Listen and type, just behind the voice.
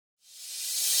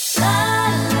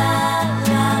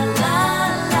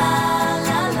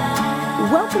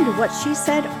to What She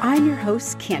Said. I'm your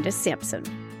host, Candace Sampson.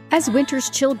 As winter's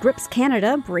chill grips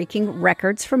Canada, breaking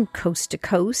records from coast to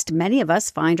coast, many of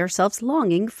us find ourselves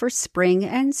longing for spring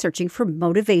and searching for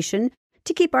motivation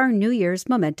to keep our New Year's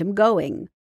momentum going.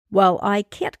 While I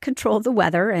can't control the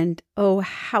weather, and oh,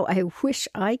 how I wish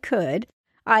I could,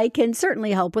 I can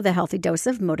certainly help with a healthy dose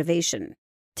of motivation.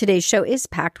 Today's show is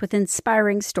packed with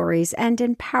inspiring stories and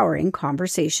empowering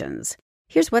conversations.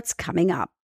 Here's what's coming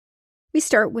up. We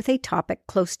start with a topic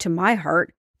close to my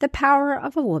heart, the power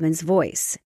of a woman's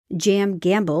voice. Jam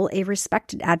Gamble, a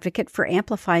respected advocate for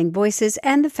amplifying voices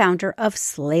and the founder of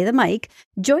Slay the Mic,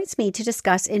 joins me to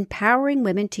discuss empowering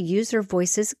women to use their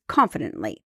voices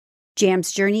confidently.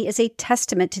 Jam's journey is a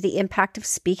testament to the impact of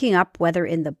speaking up, whether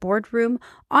in the boardroom,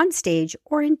 on stage,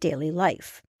 or in daily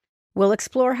life. We'll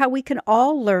explore how we can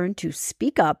all learn to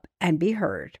speak up and be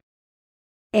heard.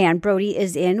 Anne Brodie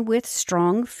is in with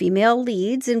strong female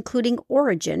leads, including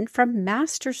Origin from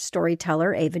master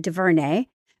storyteller Ava DuVernay,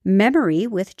 Memory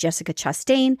with Jessica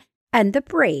Chastain, and The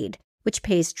Braid, which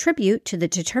pays tribute to the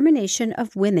determination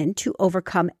of women to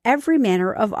overcome every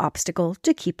manner of obstacle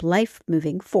to keep life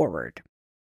moving forward.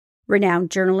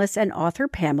 Renowned journalist and author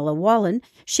Pamela Wallin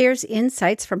shares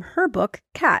insights from her book,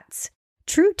 Cats,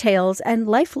 True Tales and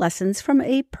Life Lessons from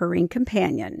a Purring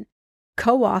Companion.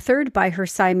 Co-authored by her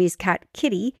Siamese cat,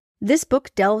 Kitty, this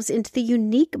book delves into the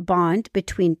unique bond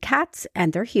between cats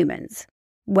and their humans.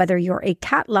 Whether you're a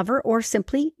cat lover or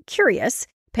simply curious,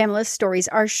 Pamela's stories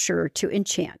are sure to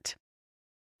enchant.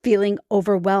 Feeling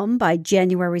overwhelmed by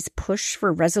January's push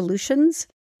for resolutions?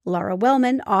 Lara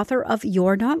Wellman, author of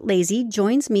You're Not Lazy,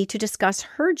 joins me to discuss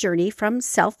her journey from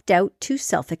self-doubt to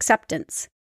self-acceptance.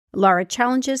 Lara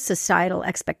challenges societal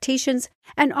expectations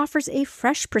and offers a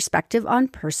fresh perspective on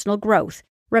personal growth,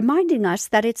 reminding us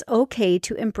that it's okay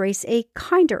to embrace a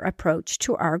kinder approach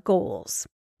to our goals.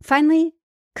 Finally,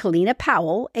 Kalina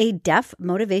Powell, a deaf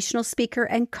motivational speaker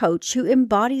and coach who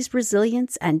embodies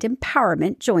resilience and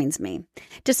empowerment, joins me.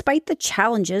 Despite the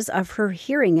challenges of her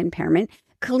hearing impairment,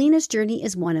 Kalina's journey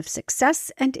is one of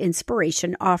success and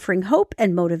inspiration, offering hope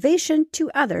and motivation to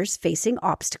others facing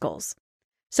obstacles.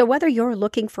 So whether you're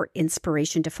looking for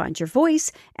inspiration to find your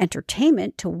voice,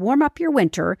 entertainment to warm up your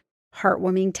winter,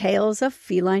 heartwarming tales of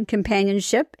feline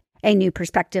companionship, a new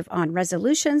perspective on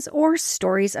resolutions, or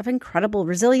stories of incredible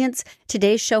resilience,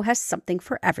 today's show has something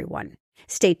for everyone.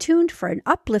 Stay tuned for an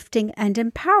uplifting and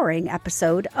empowering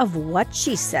episode of What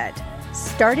She Said,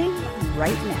 starting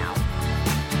right now.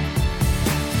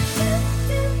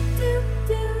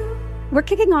 We're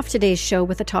kicking off today's show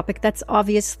with a topic that's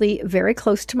obviously very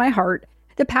close to my heart,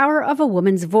 the power of a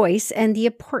woman's voice and the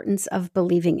importance of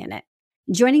believing in it.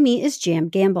 Joining me is Jam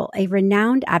Gamble, a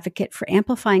renowned advocate for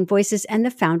amplifying voices and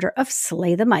the founder of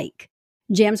Slay the Mic.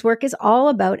 Jam's work is all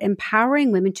about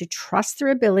empowering women to trust their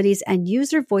abilities and use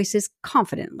their voices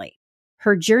confidently.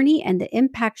 Her journey and the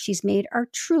impact she's made are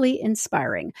truly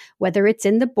inspiring. Whether it's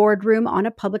in the boardroom, on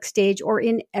a public stage, or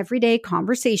in everyday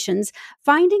conversations,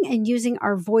 finding and using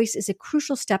our voice is a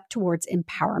crucial step towards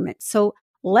empowerment. So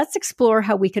let's explore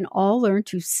how we can all learn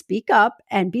to speak up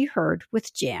and be heard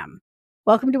with Jam.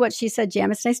 Welcome to What She Said,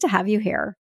 Jam. It's nice to have you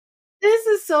here. This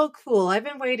is so cool. I've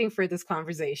been waiting for this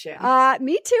conversation.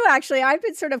 Me too, actually. I've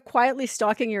been sort of quietly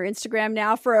stalking your Instagram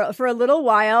now for a little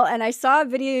while, and I saw a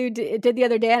video you did the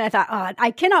other day, and I thought,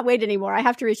 I cannot wait anymore. I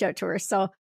have to reach out to her. So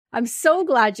I'm so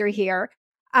glad you're here.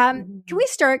 Can we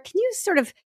start? Can you sort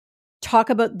of talk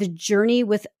about the journey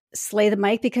with Slay the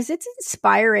Mic? Because it's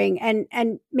inspiring,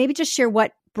 and maybe just share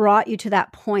what brought you to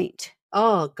that point.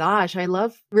 Oh, gosh. I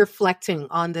love reflecting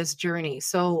on this journey.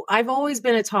 So I've always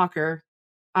been a talker.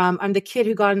 I'm the kid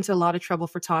who got into a lot of trouble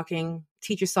for talking.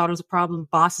 Teachers thought it was a problem.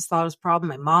 Bosses thought it was a problem.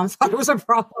 My mom thought it was a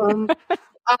problem.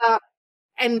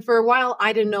 And for a while,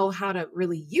 I didn't know how to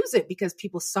really use it because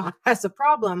people saw it as a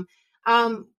problem.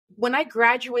 When I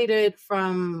graduated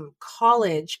from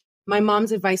college, my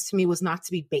mom's advice to me was not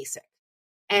to be basic.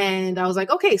 And I was like,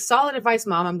 okay, solid advice,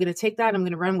 Mom. I'm going to take that. I'm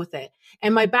going to run with it.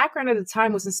 And my background at the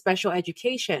time was in special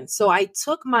education. So I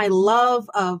took my love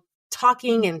of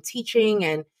talking and teaching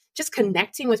and just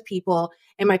connecting with people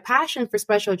and my passion for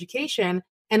special education.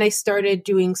 And I started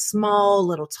doing small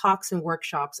little talks and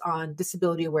workshops on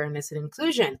disability awareness and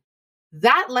inclusion.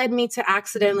 That led me to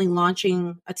accidentally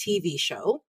launching a TV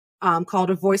show called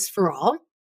A Voice for All,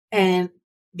 and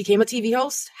became a TV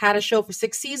host, had a show for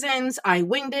 6 seasons. I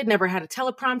winged it, never had a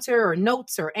teleprompter or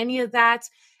notes or any of that.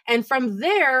 And from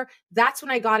there, that's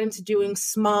when I got into doing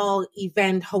small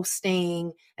event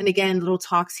hosting and again, little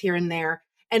talks here and there.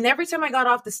 And every time I got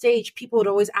off the stage, people would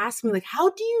always ask me, like, how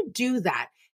do you do that?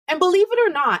 And believe it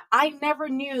or not, I never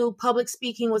knew public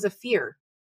speaking was a fear.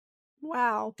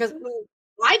 Wow. Because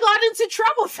I got into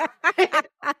trouble for it.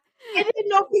 I didn't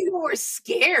know people were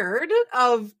scared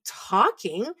of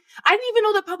talking. I didn't even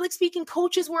know that public speaking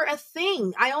coaches were a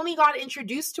thing. I only got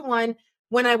introduced to one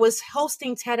when I was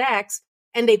hosting TEDx,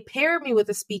 and they paired me with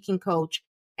a speaking coach,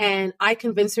 and I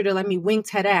convinced her to let me wing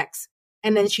TEDx.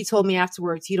 And then she told me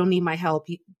afterwards, you don't need my help.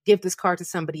 You give this card to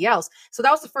somebody else. So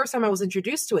that was the first time I was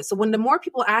introduced to it. So when the more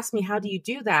people asked me, how do you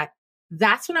do that?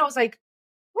 That's when I was like,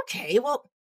 okay, well,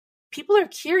 people are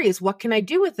curious. What can I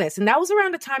do with this? And that was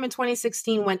around the time in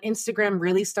 2016 when Instagram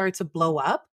really started to blow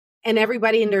up and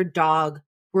everybody and their dog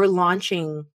were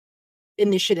launching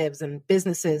initiatives and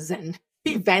businesses and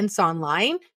events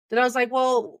online. That I was like,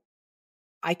 well,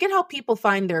 I can help people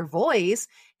find their voice.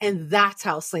 And that's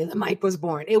how Slay the Mic was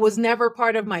born. It was never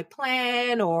part of my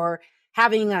plan or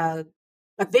having a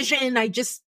vision. I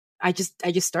just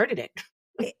started it.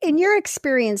 In your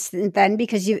experience then,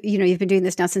 because you've been doing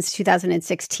this now since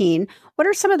 2016, what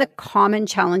are some of the common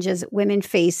challenges women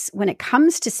face when it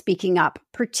comes to speaking up,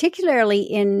 particularly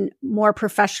in more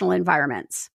professional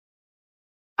environments?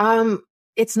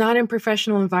 It's not in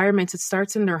professional environments. It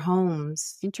starts in their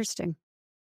homes. Interesting.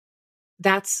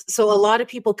 So a lot of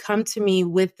people come to me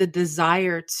with the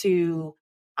desire to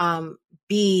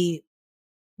be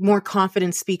more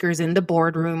confident speakers in the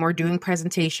boardroom or doing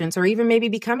presentations or even maybe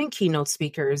becoming keynote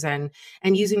speakers and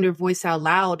using their voice out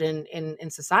loud in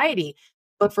society.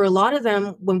 But for a lot of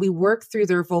them, when we work through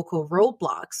their vocal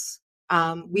roadblocks,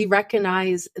 we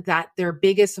recognize that their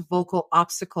biggest vocal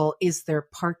obstacle is their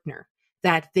partner,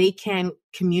 that they can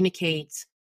communicate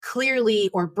clearly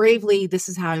or bravely, this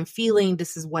is how I'm feeling,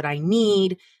 this is what I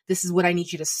need, this is what I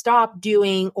need you to stop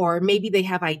doing. Or maybe they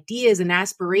have ideas and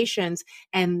aspirations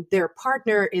and their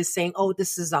partner is saying, oh,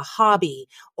 this is a hobby,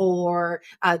 or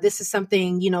this is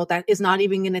something, that is not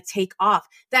even going to take off.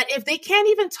 That if they can't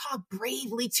even talk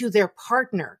bravely to their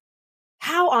partner,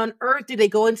 how on earth do they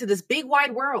go into this big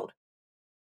wide world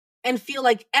and feel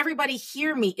like everybody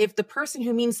hear me if the person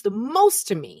who means the most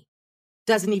to me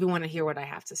doesn't even want to hear what I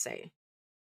have to say?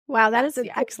 Wow, that is an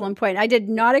excellent point. I did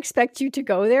not expect you to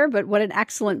go there, but what an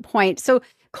excellent point. So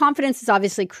confidence is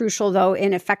obviously crucial, though,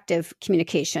 in effective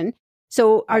communication.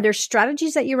 So are there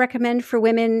strategies that you recommend for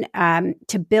women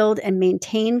to build and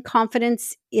maintain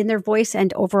confidence in their voice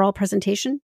and overall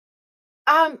presentation?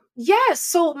 Yes.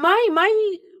 So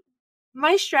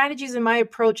my strategies and my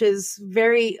approach is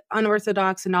very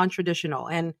unorthodox and non-traditional.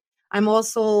 And I'm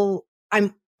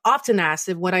often asked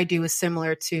if what I do is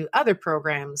similar to other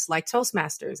programs like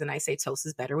Toastmasters. And I say toast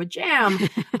is better with jam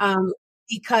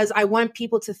because I want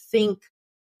people to think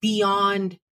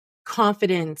beyond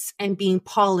confidence and being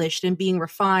polished and being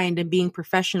refined and being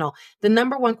professional. The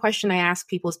number one question I ask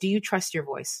people is, do you trust your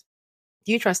voice?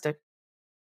 Do you trust it?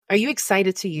 Are you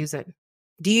excited to use it?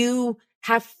 Do you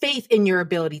have faith in your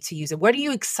ability to use it? What are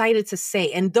you excited to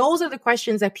say? And those are the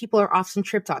questions that people are often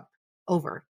tripped up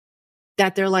over.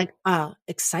 That they're like,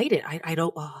 excited. I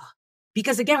don't,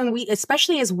 because again,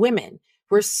 especially as women,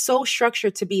 we're so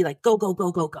structured to be like, go, go,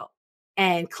 go, go, go.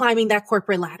 And climbing that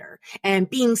corporate ladder and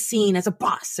being seen as a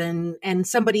boss and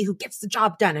somebody who gets the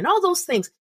job done and all those things.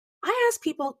 I ask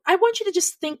people, I want you to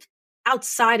just think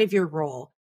outside of your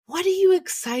role. What are you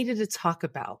excited to talk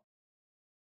about?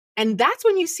 And that's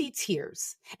when you see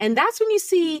tears. And that's when you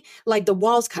see like the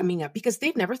walls coming up because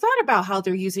they've never thought about how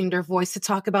they're using their voice to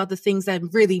talk about the things that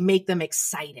really make them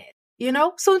excited,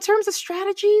 So in terms of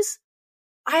strategies,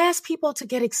 I ask people to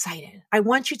get excited. I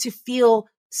want you to feel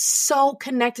so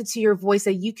connected to your voice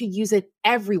that you could use it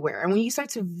everywhere. And when you start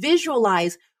to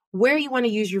visualize where you want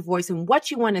to use your voice and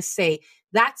what you want to say,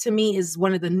 that to me is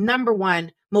one of the number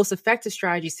one most effective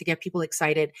strategies to get people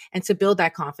excited and to build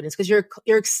that confidence. Because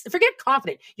forget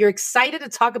confident, you're excited to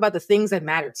talk about the things that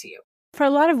matter to you. For a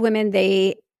lot of women,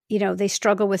 they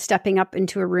struggle with stepping up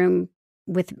into a room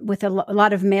with a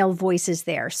lot of male voices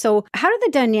there. So how do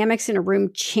the dynamics in a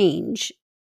room change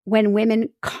when women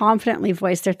confidently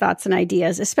voice their thoughts and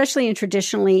ideas, especially in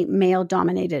traditionally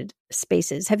male-dominated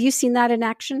spaces? Have you seen that in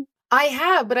action? I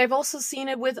have, but I've also seen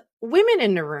it with women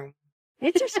in the room.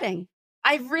 Interesting.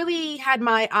 I've really had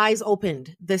my eyes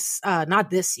opened not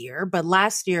this year, but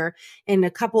last year in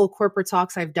a couple of corporate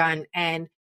talks I've done. And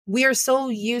we are so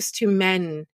used to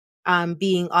men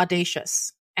being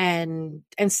audacious and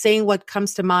saying what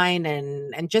comes to mind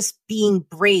and just being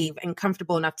brave and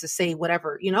comfortable enough to say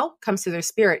whatever, comes to their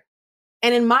spirit.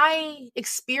 And in my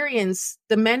experience,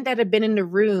 the men that have been in the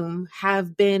room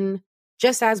have been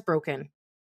just as broken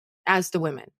as the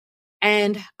women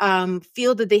and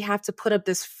feel that they have to put up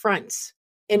this front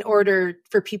in order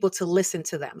for people to listen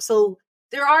to them. So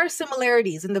there are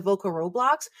similarities in the vocal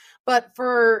roadblocks, but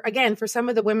for some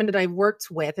of the women that I've worked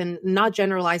with, and not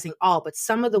generalizing all, but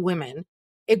some of the women,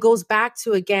 it goes back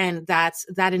to, again, that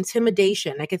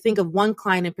intimidation. I can think of one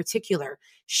client in particular.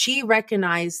 She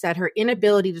recognized that her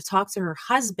inability to talk to her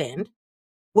husband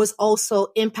was also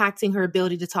impacting her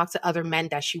ability to talk to other men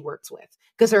that she worked with,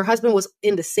 because her husband was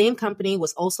in the same company,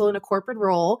 was also in a corporate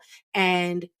role.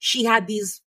 And she had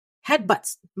these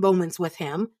headbutts moments with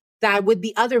him that with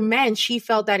the other men, she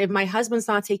felt that if my husband's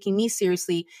not taking me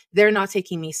seriously, they're not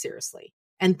taking me seriously.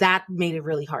 And that made it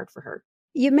really hard for her.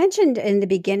 You mentioned in the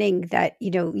beginning that,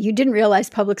 you didn't realize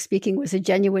public speaking was a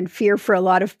genuine fear for a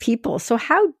lot of people. So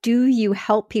how do you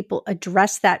help people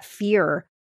address that fear?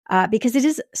 Because it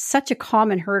is such a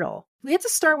common hurdle. We have to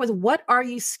start with, what are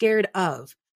you scared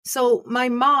of? So my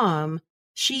mom,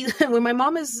 when my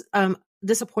mom is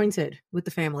disappointed with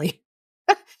the family,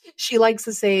 she likes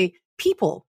to say,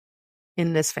 people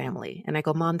in this family. And I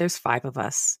go, Mom, there's 5 of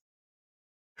us.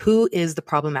 Who is the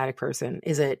problematic person?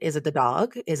 Is it the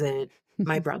dog? Is it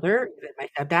my brother? Is it my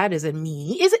stepdad? Is it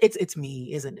me? It's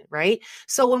me, isn't it? Right?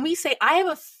 So when we say, I have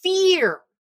a fear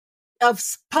of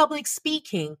public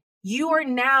speaking, you are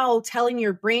now telling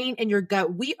your brain and your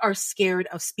gut, we are scared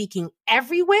of speaking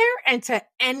everywhere and to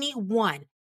anyone.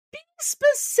 Be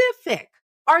specific.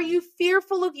 Are you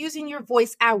fearful of using your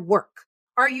voice at work?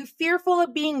 Are you fearful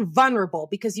of being vulnerable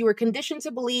because you were conditioned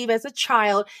to believe as a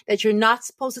child that you're not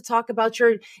supposed to talk about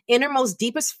your innermost,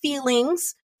 deepest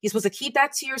feelings? You're supposed to keep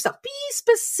that to yourself. Be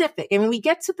specific. And when we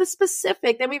get to the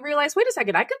specific, then we realize, wait a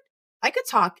second, I could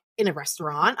talk in a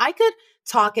restaurant. I could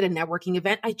talk at a networking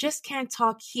event. I just can't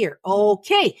talk here.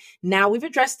 Okay, now we've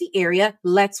addressed the area.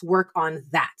 Let's work on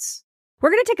that.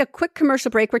 We're going to take a quick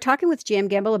commercial break. We're talking with Jan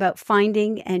Gamble about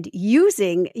finding and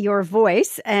using your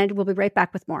voice, and we'll be right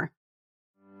back with more.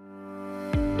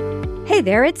 Hey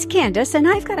there, it's Candace, and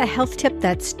I've got a health tip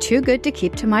that's too good to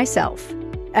keep to myself.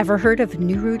 Ever heard of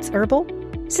New Roots Herbal?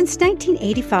 Since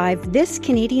 1985, this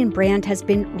Canadian brand has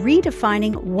been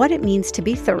redefining what it means to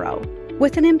be thorough.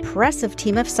 With an impressive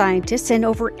team of scientists and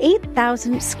over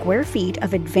 8,000 square feet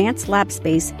of advanced lab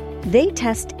space, they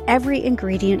test every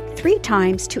ingredient 3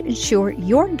 times to ensure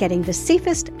you're getting the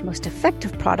safest, most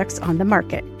effective products on the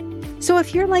market. So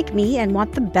if you're like me and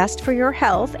want the best for your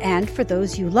health and for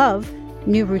those you love,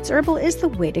 New Roots Herbal is the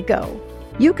way to go.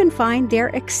 You can find their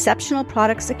exceptional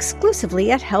products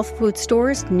exclusively at health food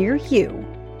stores near you.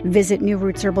 Visit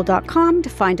newrootsherbal.com to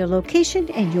find a location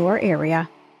in your area.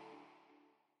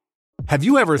 Have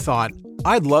you ever thought,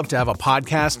 I'd love to have a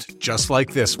podcast just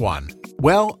like this one?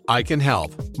 Well, I can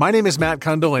help. My name is Matt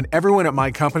Kundle, and everyone at my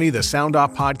company, the Sound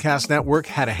Off Podcast Network,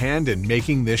 had a hand in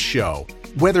making this show.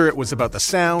 Whether it was about the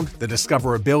sound, the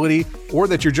discoverability, or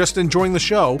that you're just enjoying the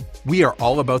show, we are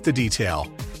all about the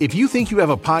detail. If you think you have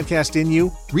a podcast in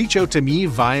you, reach out to me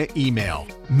via email,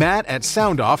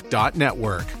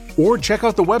 matt@soundoff.network, or check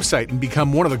out the website and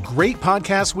become one of the great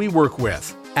podcasts we work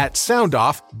with at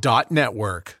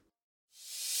soundoff.network.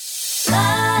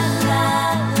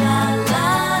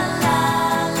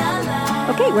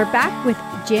 Okay, we're back with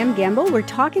Jam Gamble. We're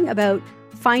talking about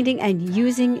finding and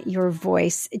using your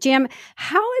voice. Jam,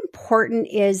 how important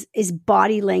is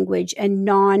body language and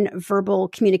non-verbal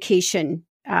communication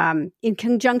in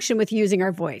conjunction with using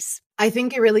our voice? I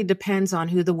think it really depends on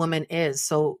who the woman is.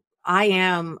 So I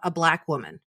am a Black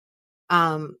woman.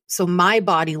 So my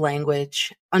body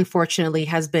language, unfortunately,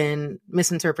 has been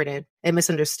misinterpreted and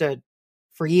misunderstood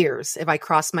for years. If I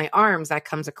cross my arms, that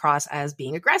comes across as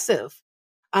being aggressive.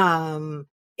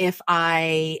 If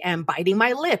I am biting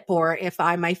my lip, or if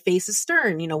my face is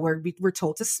stern, we're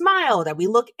told to smile, that we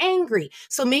look angry.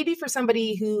 So maybe for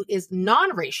somebody who is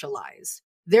non-racialized,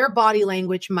 their body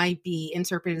language might be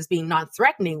interpreted as being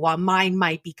non-threatening, while mine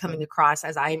might be coming across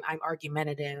as I'm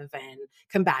argumentative and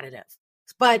combative.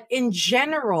 But in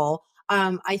general,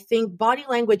 I think body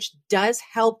language does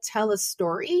help tell a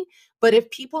story. But if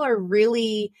people are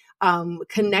really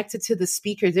connected to the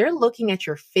speaker, they're looking at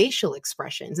your facial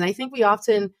expressions. And I think we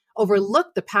often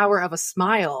overlook the power of a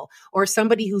smile, or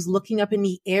somebody who's looking up in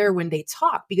the air when they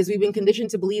talk, because we've been conditioned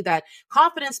to believe that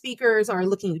confident speakers are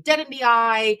looking you dead in the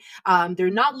eye. They're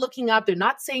not looking up. They're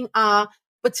not saying,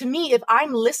 But to me, if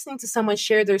I'm listening to someone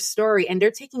share their story and they're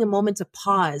taking a moment to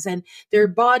pause, and their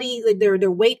body,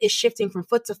 their weight is shifting from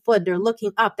foot to foot, they're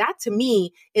looking up, that to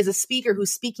me is a speaker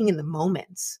who's speaking in the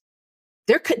moment.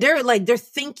 They're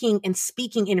thinking and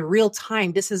speaking in real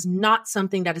time. This is not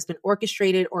something that has been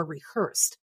orchestrated or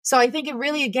rehearsed. So I think it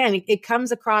really, again, it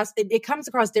comes across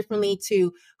differently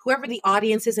to whoever the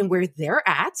audience is and where they're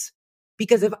at.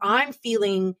 Because if I'm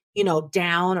feeling,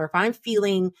 down, or if I'm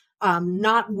feeling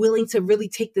not willing to really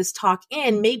take this talk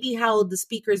in, maybe how the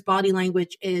speaker's body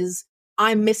language is,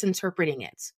 I'm misinterpreting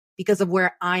it because of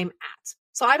where I'm at.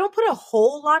 So I don't put a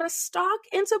whole lot of stock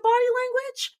into body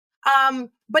language.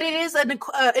 But it is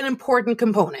an important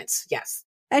component. Yes.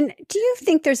 And do you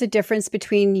think there's a difference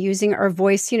between using our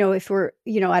voice, if we're,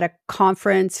 at a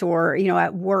conference or,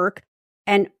 at work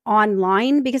and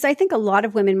online? Because I think a lot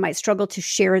of women might struggle to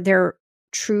share their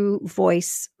true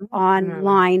voice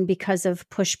online because of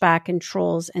pushback and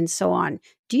trolls and so on.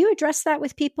 Do you address that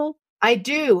with people? I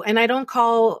do. And I don't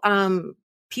call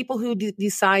people who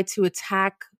decide to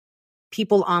attack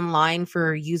people online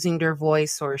for using their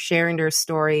voice or sharing their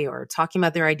story or talking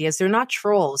about their ideas. They're not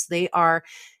trolls. They are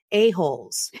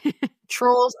a-holes.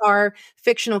 Trolls are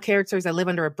fictional characters that live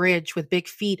under a bridge with big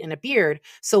feet and a beard.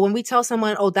 So when we tell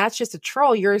someone, oh, that's just a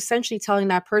troll, you're essentially telling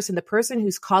that person, the person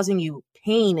who's causing you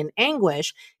pain and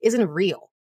anguish isn't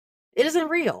real. It isn't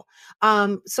real.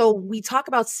 So we talk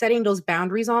about setting those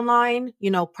boundaries online,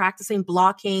 practicing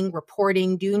blocking,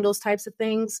 reporting, doing those types of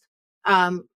things.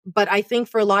 But I think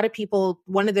for a lot of people,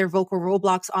 one of their vocal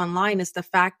roadblocks online is the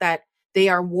fact that they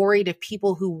are worried if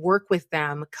people who work with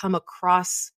them come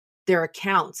across their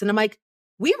accounts. And I'm like,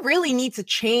 we really need to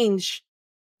change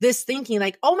this thinking.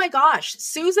 Like, oh my gosh,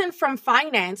 Susan from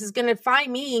finance is going to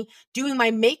find me doing my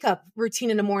makeup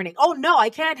routine in the morning. Oh no, I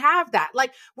can't have that.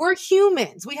 Like, we're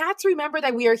humans. We have to remember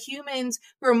that we are humans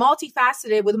who are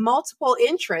multifaceted with multiple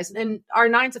interests, and our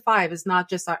 9 to 5 is not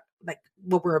just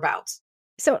what we're about.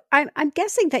 So I'm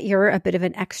guessing that you're a bit of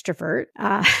an extrovert.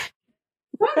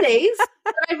 Some days,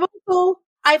 but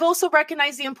I've also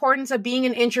recognized the importance of being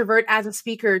an introvert as a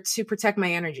speaker to protect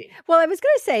my energy. Well, I was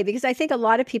going to say, because I think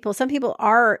some people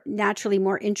are naturally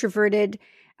more introverted,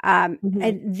 and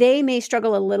they may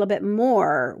struggle a little bit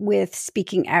more with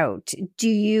speaking out. Do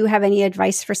you have any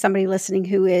advice for somebody listening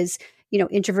who is,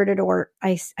 introverted, or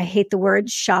I hate the word,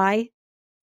 shy?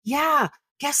 Yeah.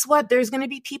 Guess what? There's going to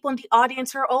be people in the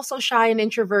audience who are also shy and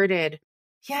introverted.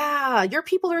 Yeah. Your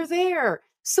people are there.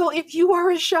 So if you are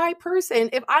a shy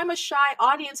person, if I'm a shy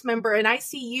audience member and I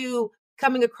see you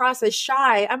coming across as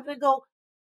shy, I'm going to go,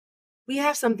 we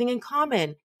have something in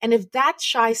common. And if that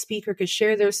shy speaker could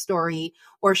share their story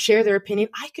or share their opinion,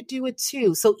 I could do it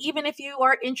too. So even if you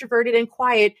are introverted and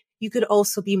quiet, you could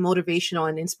also be motivational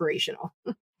and inspirational.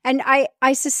 And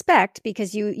I suspect,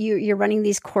 because you're running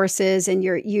these courses and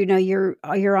you're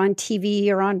on TV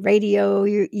or on radio,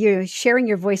 you're sharing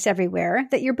your voice everywhere,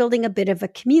 that you're building a bit of a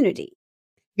community.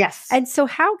 Yes. And so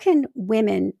how can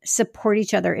women support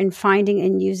each other in finding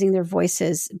and using their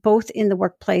voices, both in the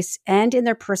workplace and in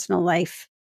their personal life,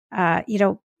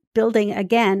 building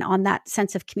again on that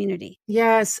sense of community?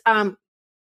 Yes.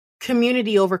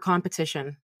 Community over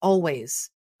competition,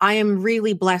 always. I am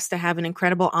really blessed to have an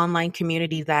incredible online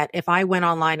community that if I went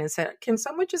online and said, can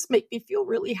someone just make me feel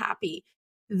really happy?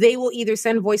 They will either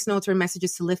send voice notes or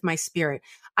messages to lift my spirit.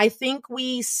 I think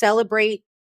we celebrate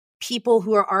people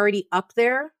who are already up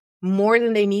there more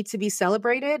than they need to be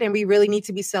celebrated. And we really need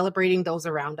to be celebrating those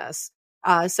around us.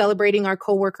 Celebrating our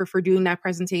coworker for doing that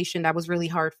presentation. That was really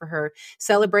hard for her.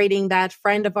 Celebrating that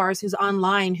friend of ours who's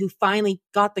online, who finally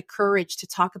got the courage to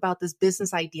talk about this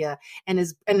business idea and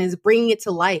is bringing it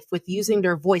to life with using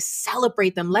their voice.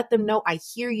 Celebrate them. Let them know, I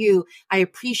hear you. I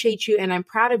appreciate you. And I'm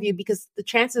proud of you, because the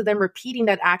chance of them repeating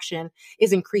that action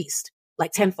is increased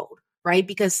like tenfold. Right?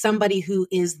 Because somebody who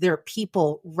is their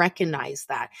people recognize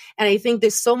that. And I think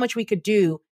there's so much we could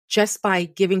do just by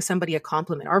giving somebody a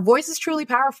compliment. Our voice is truly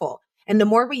powerful. And the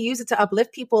more we use it to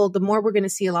uplift people, the more we're going to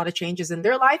see a lot of changes in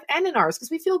their life and in ours, because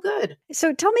we feel good.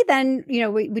 So tell me then,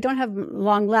 we don't have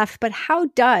long left, but how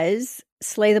does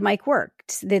Slay the Mic work?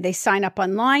 Did they sign up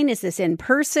online? Is this in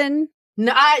person?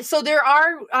 No, so there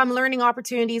are learning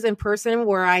opportunities in person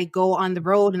where I go on the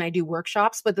road and I do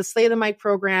workshops, but the Slay the Mic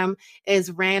program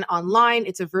is ran online.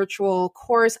 It's a virtual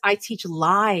course. I teach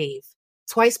live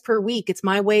twice per week. It's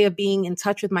my way of being in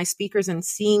touch with my speakers and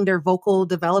seeing their vocal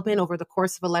development over the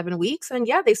course of 11 weeks. And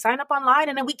yeah, they sign up online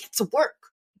and then we get to work.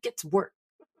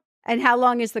 And how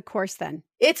long is the course then?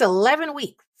 It's 11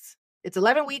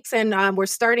 weeks. And we're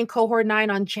starting cohort 9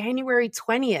 on January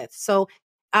 20th. So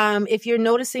if you're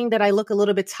noticing that I look a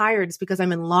little bit tired, it's because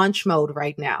I'm in launch mode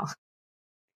right now.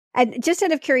 And just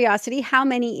out of curiosity, how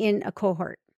many in a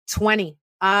cohort? 20.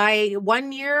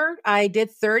 1 year I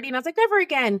did 30 and I was like, never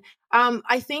again.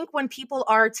 I think when people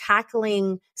are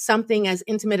tackling something as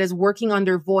intimate as working on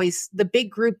their voice, the big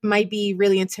group might be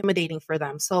really intimidating for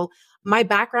them. So my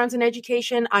background's in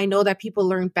education. I know that people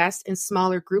learn best in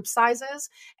smaller group sizes,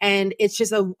 and it's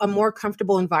just a more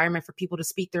comfortable environment for people to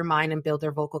speak their mind and build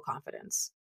their vocal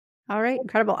confidence. All right.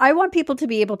 Incredible. I want people to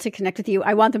be able to connect with you.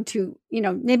 I want them to,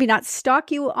 maybe not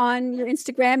stalk you on your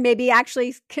Instagram, maybe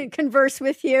actually converse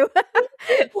with you.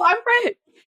 Well, I'm friends.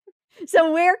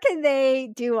 So where can they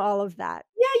do all of that?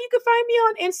 Yeah, you can find me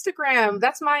on Instagram.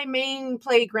 That's my main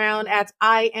playground at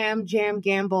I am Jam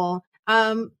Gamble.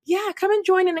 Yeah, come and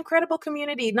join an incredible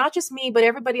community. Not just me, but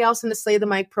everybody else in the Slay the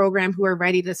Mic program who are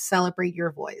ready to celebrate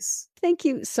your voice. Thank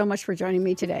you so much for joining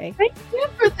me today. Thank you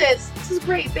for this. This is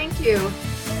great. Thank you.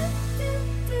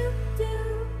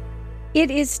 It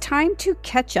is time to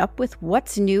catch up with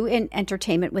what's new in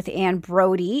entertainment with Anne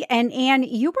Brodie. And Anne,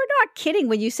 you were not kidding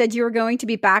when you said you were going to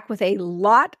be back with a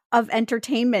lot of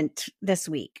entertainment this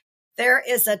week. There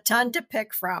is a ton to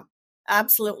pick from.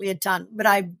 Absolutely a ton. But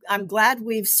I'm glad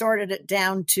we've sorted it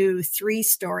down to 3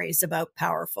 stories about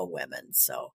powerful women.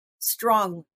 So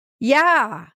strong.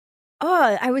 Yeah.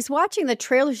 Oh, I was watching the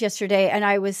trailers yesterday and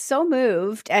I was so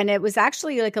moved. And it was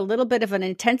actually like a little bit of an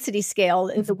intensity scale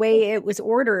in the way it was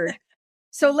ordered.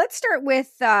 So let's start with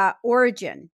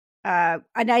Origin. And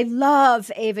I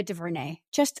love Ava DuVernay.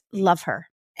 Just love her.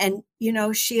 And, you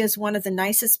know, she is one of the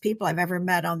nicest people I've ever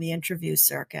met on the interview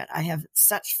circuit. I have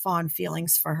such fond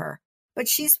feelings for her. But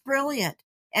she's brilliant.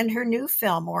 And her new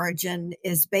film, Origin,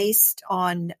 is based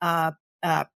on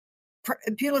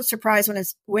Pulitzer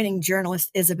Prize winning journalist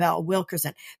Isabel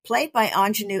Wilkerson, played by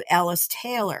Anjanou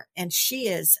Ellis-Taylor. And she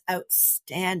is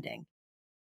outstanding.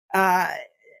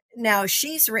 Now,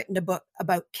 she's written a book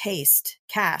about caste,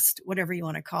 whatever you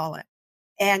want to call it.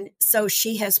 And so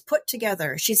she has put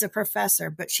together, she's a professor,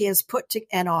 but she has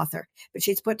an author, but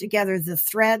she's put together the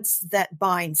threads that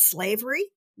bind slavery,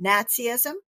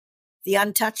 Nazism, the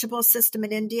untouchable system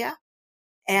in India,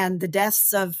 and the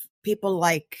deaths of people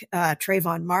like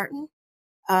Trayvon Martin.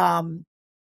 And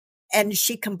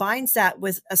she combines that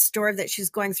with a story that she's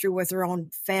going through with her own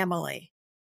family.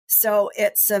 So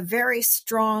it's a very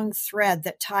strong thread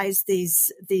that ties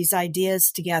these ideas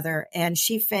together. And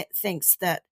she thinks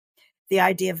that the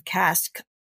idea of caste,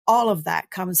 all of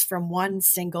that comes from one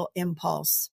single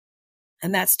impulse,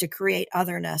 and that's to create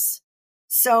otherness.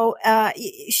 So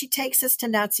she takes us to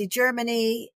Nazi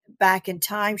Germany back in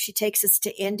time. She takes us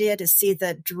to India to see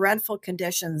the dreadful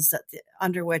conditions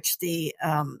under which the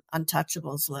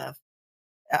untouchables live.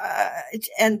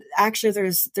 And actually,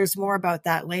 there's more about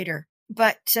that later.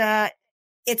 But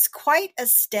it's quite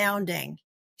astounding.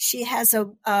 She has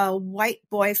a white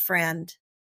boyfriend,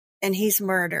 and he's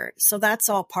murdered. So that's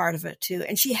all part of it, too.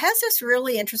 And she has this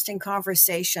really interesting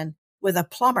conversation with a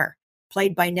plumber,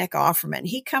 played by Nick Offerman.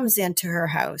 He comes into her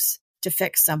house to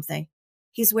fix something.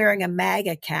 He's wearing a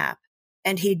MAGA cap,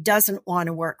 and he doesn't want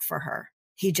to work for her.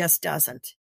 He just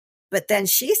doesn't. But then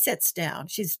she sits down.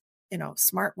 She's,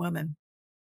 smart woman.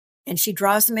 And she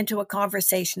draws him into a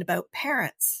conversation about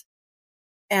parents.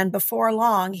 And before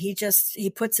long, he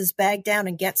puts his bag down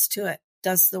and gets to it,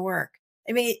 does the work.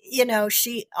 I mean,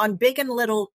 she, on big and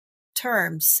little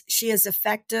terms, she is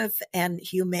effective and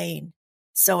humane.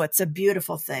 So it's a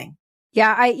beautiful thing.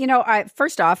 Yeah,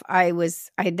 first off, I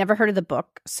had never heard of the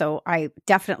book, so I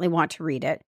definitely want to read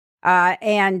it.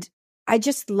 And I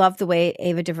just love the way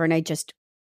Ava DuVernay just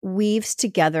weaves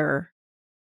together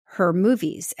her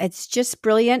movies. It's just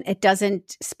brilliant. It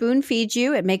doesn't spoon feed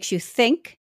you. It makes you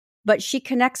think, but she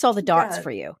connects all the dots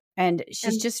for you. And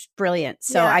she's just brilliant.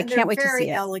 So I can't wait to see it. Very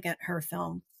elegant, her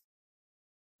film.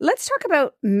 Let's talk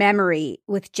about Memory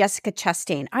with Jessica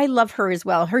Chastain. I love her as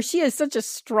well. She is such a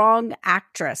strong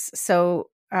actress.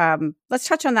 So let's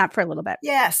touch on that for a little bit.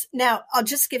 Yes. Now, I'll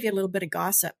just give you a little bit of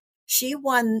gossip. She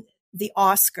won the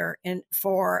Oscar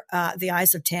for The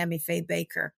Eyes of Tammy Faye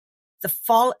Baker.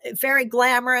 Very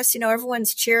glamorous,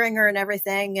 everyone's cheering her and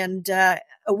everything. And a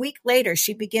week later,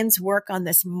 she begins work on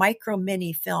this micro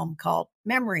mini film called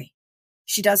Memory.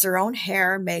 She does her own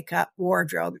hair, makeup,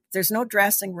 wardrobe. There's no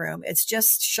dressing room. It's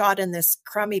just shot in this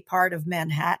crummy part of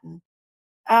Manhattan.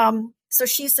 So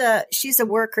she's a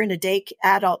worker in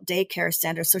adult daycare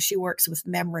center. So she works with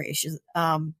Memory.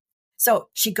 So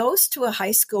she goes to a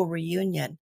high school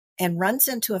reunion and runs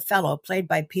into a fellow played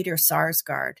by Peter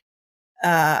Sarsgaard,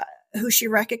 who she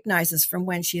recognizes from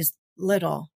when she's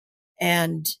little,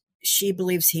 and she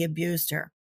believes he abused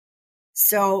her.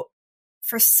 So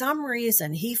for some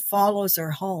reason, he follows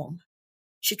her home.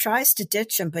 She tries to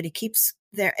ditch him, but he keeps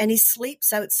there, and he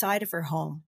sleeps outside of her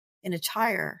home in a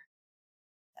tire.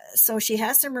 So she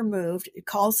has him removed,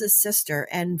 calls his sister,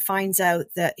 and finds out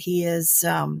that he is,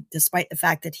 despite the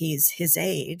fact that he's his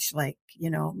age, like,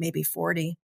 maybe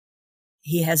 40,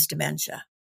 he has dementia.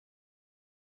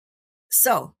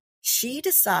 So she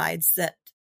decides that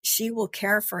she will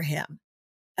care for him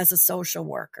as a social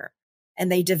worker.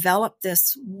 And they develop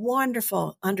this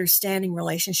wonderful, understanding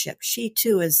relationship. She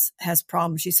too has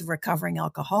problems. She's a recovering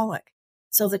alcoholic.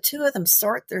 So the two of them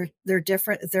sort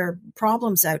their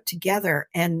problems out together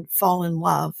and fall in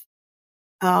love.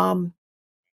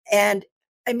 And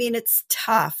I mean, it's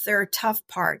tough. There are tough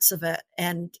parts of it,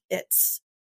 and it's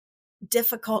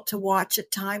difficult to watch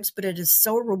at times, but it is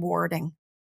so rewarding.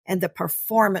 And the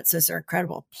performances are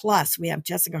incredible. Plus, we have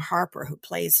Jessica Harper, who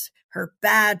plays her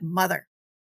bad mother.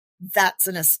 That's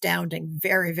an astounding,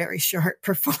 very, very short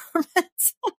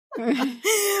performance.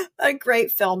 A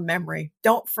great film memory.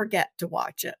 Don't forget to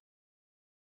watch it.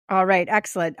 All right.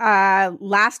 Excellent.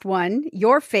 Last one,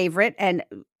 your favorite. And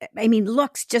I mean,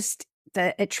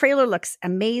 the trailer looks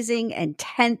amazing and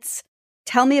tense.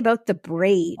 Tell me about The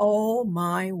Braid. Oh,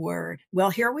 my word.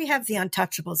 Well, here we have the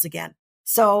Untouchables again.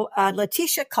 So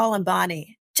Letitia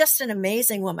Colombani, just an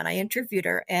amazing woman. I interviewed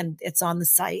her, and it's on the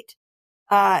site,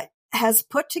 has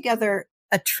put together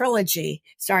a trilogy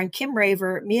starring Kim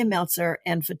Raver, Mia Meltzer,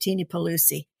 and Fatini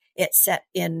Pelusi. It's set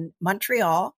in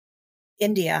Montreal,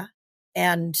 India,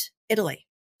 and Italy.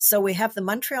 So we have the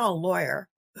Montreal lawyer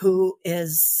who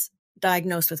is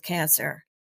diagnosed with cancer,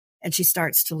 and she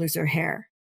starts to lose her hair.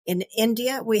 In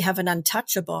India, we have an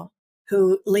untouchable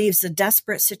who leaves a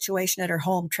desperate situation at her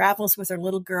home, travels with her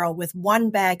little girl with one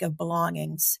bag of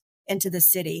belongings into the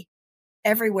city.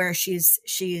 Everywhere she's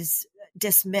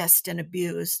dismissed and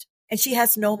abused, and she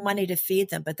has no money to feed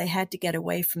them, but they had to get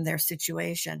away from their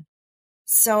situation.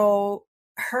 So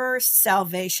her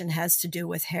salvation has to do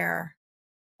with hair.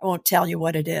 I won't tell you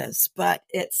what it is, but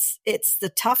it's the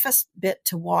toughest bit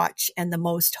to watch and the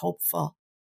most hopeful.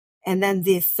 And then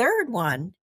the third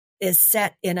one is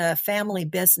set in a family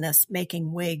business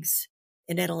making wigs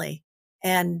in Italy.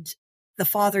 And the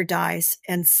father dies,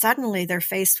 and suddenly they're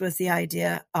faced with the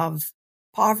idea of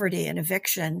poverty and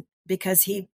eviction because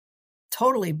he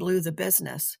totally blew the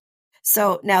business.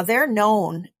 So now they're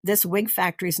known, this wig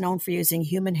factory is known for using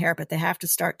human hair, but they have to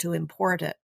start to import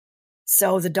it.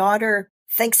 So the daughter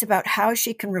thinks about how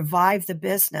she can revive the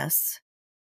business.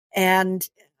 And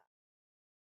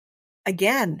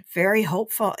again, very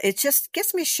hopeful. It just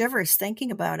gives me shivers thinking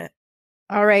about it.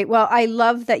 All right. Well, I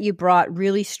love that you brought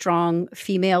really strong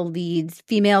female leads,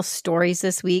 female stories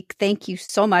this week. Thank you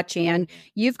so much, Anne.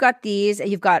 You've got these,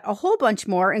 and you've got a whole bunch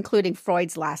more, including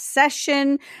Freud's Last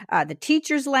Session, the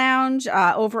Teacher's Lounge,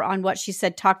 over on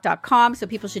whatshesaidtalk.com. So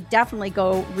people should definitely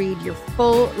go read your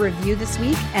full review this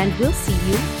week, and we'll see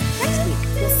you next week.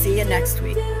 We'll see you next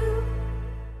week.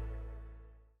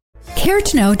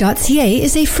 CareToKnow.ca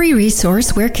is a free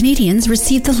resource where Canadians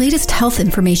receive the latest health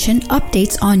information,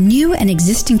 updates on new and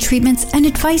existing treatments, and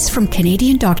advice from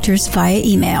Canadian doctors via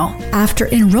email. After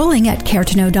enrolling at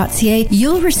CareToKnow.ca,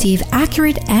 you'll receive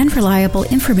accurate and reliable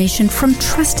information from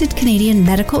trusted Canadian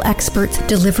medical experts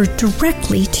delivered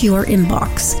directly to your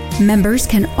inbox. Members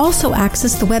can also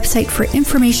access the website for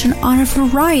information on a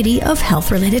variety of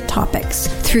health-related topics.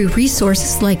 Through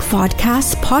resources like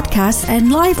vodcasts, podcasts,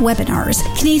 and live webinars,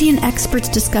 Canadian experts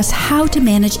discuss how to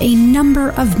manage a number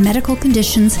of medical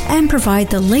conditions and provide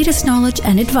the latest knowledge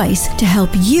and advice to help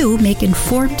you make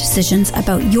informed decisions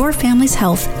about your family's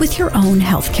health with your own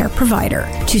healthcare provider.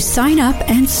 To sign up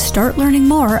and start learning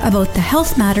more about the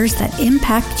health matters that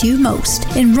impact you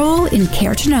most, enroll in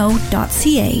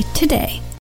CareToKnow.ca today.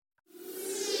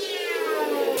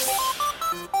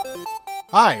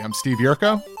 Hi, I'm Steve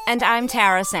Yerko. And I'm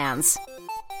Tara Sands.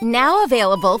 Now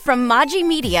available from Maji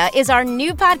Media is our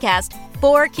new podcast,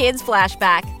 4Kids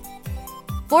Flashback.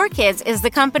 4Kids is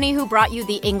the company who brought you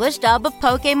the English dub of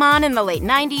Pokémon in the late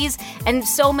 90s and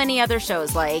so many other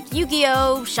shows like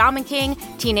Yu-Gi-Oh!, Shaman King,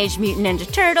 Teenage Mutant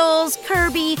Ninja Turtles,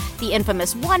 Kirby, the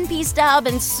infamous One Piece dub,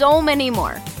 and so many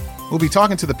more. We'll be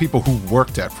talking to the people who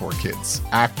worked at 4Kids.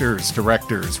 Actors,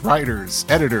 directors, writers,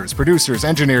 editors, producers,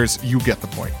 engineers, you get the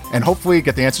point. And hopefully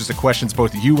get the answers to questions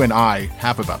both you and I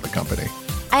have about the company.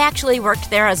 I actually worked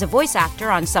there as a voice actor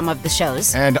on some of the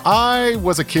shows. And I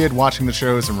was a kid watching the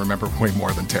shows and remember way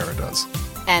more than Tara does.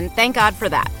 And thank God for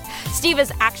that. Steve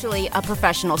is actually a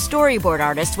professional storyboard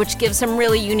artist, which gives some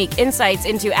really unique insights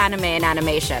into anime and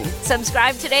animation.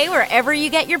 Subscribe today wherever you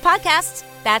get your podcasts.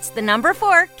 That's the number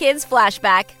 4 Kids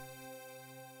Flashback.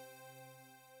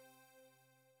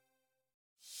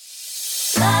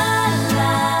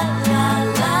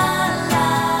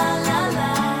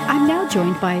 I'm now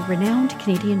joined by renowned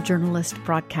Canadian journalist,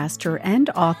 broadcaster, and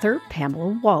author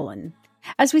Pamela Wallin.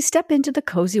 As we step into the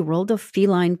cozy world of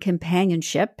feline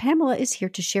companionship, Pamela is here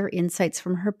to share insights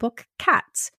from her book,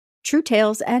 Cats, True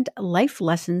Tales and Life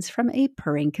Lessons from a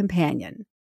Purring Companion.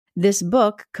 This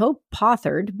book,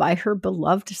 co-authored by her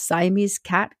beloved Siamese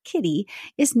cat, Kitty,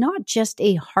 is not just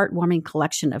a heartwarming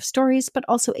collection of stories, but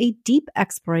also a deep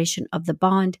exploration of the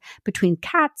bond between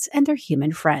cats and their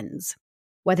human friends.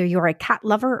 Whether you're a cat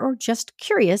lover or just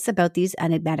curious about these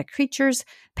enigmatic creatures,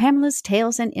 Pamela's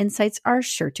tales and insights are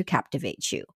sure to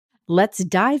captivate you. Let's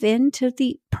dive into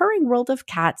the purring world of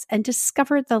cats and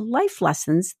discover the life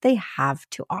lessons they have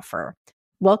to offer.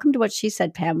 Welcome to What She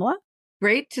Said, Pamela.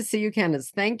 Great to see you,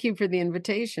 Candace. Thank you for the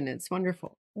invitation. It's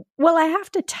wonderful. Well, I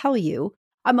have to tell you,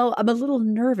 I'm a little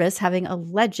nervous having a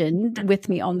legend with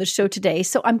me on the show today.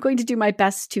 So I'm going to do my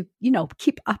best to,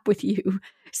 keep up with you.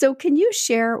 So can you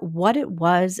share what it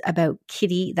was about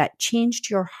Kitty that changed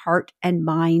your heart and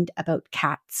mind about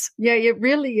cats? Yeah, it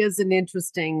really is an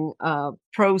interesting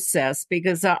process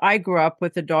because I grew up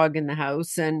with a dog in the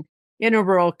house, and in a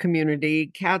rural community,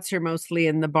 cats are mostly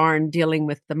in the barn dealing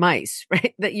with the mice,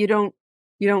 right? That you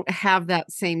don't have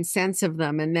that same sense of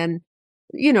them. And then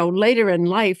later in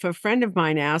life, a friend of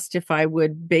mine asked if I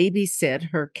would babysit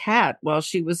her cat while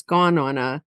she was gone on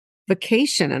a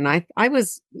vacation. And I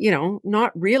was,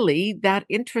 not really that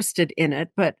interested in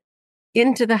it, but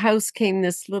into the house came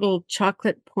this little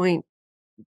chocolate point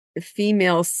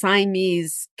female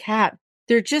Siamese cat.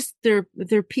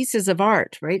 They're pieces of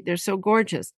art, right? They're so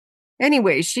gorgeous.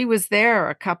 Anyway, she was there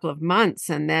a couple of months,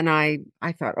 and then I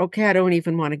thought, okay, I don't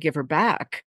even want to give her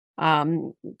back.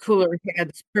 Cooler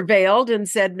heads prevailed and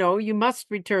said, no, you must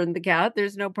return the cat.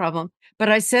 There's no problem. But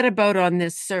I set about on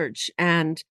this search,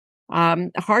 and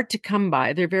hard to come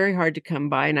by. They're very hard to come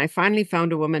by. And I finally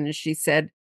found a woman, and she said,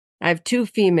 I have 2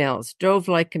 females. Drove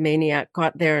like a maniac,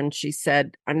 got there, and she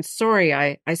said, I'm sorry,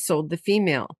 I sold the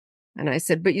female. And I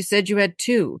said, but you said you had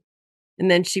 2. And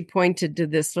then she pointed to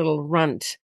this little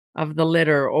runt of the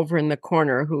litter over in the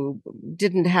corner who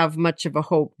didn't have much of a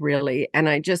hope, really. And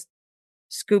I just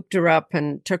scooped her up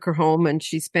and took her home, and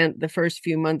she spent the first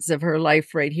few months of her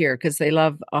life right here because they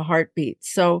love a heartbeat.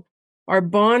 So our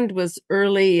bond was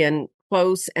early and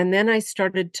close, and then I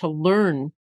started to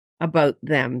learn about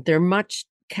them.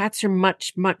 Cats are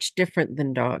much, much different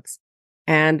than dogs,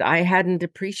 and I hadn't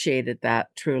appreciated that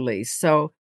truly.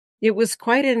 So it was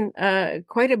quite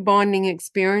a bonding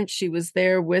experience. She was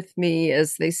there with me,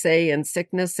 as they say, in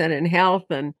sickness and in health,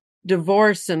 and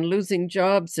divorce and losing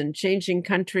jobs and changing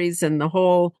countries and the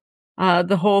whole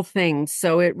thing.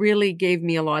 So it really gave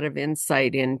me a lot of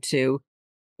insight into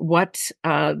what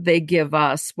they give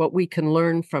us, what we can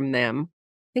learn from them.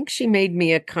 I think she made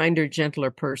me a kinder, gentler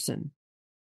person.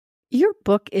 Your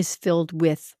book is filled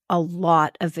with a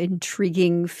lot of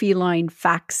intriguing feline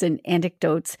facts and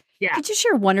anecdotes. Yeah. Could you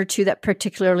share one or two that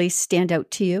particularly stand out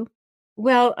to you?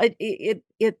 Well, it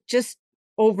just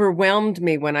overwhelmed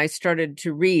me when I started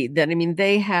to read that. I mean,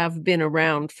 they have been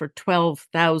around for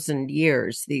 12,000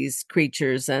 years, these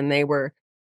creatures, and they were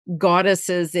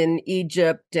goddesses in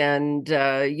Egypt, and,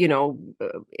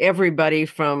 everybody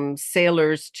from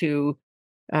sailors to,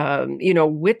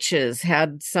 witches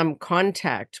had some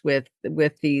contact with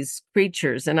these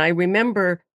creatures. And I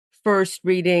remember first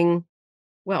reading,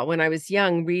 when I was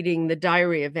young, reading The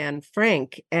Diary of Anne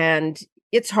Frank, and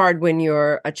it's hard when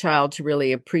you're a child to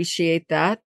really appreciate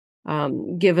that.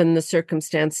 Given the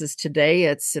circumstances today,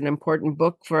 it's an important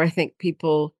book for, I think,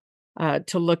 people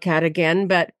to look at again.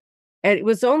 But it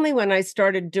was only when I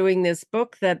started doing this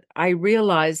book that I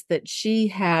realized that she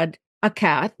had a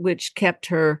cat, which kept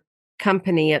her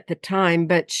company at the time,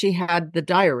 but she had the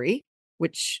diary,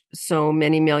 which so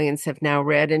many millions have now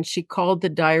read, and she called the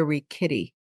diary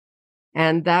Kitty.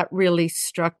 And that really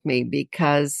struck me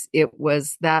because it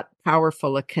was that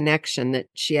powerful a connection that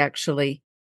she actually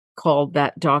called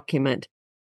that document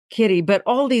Kitty. But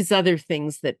all these other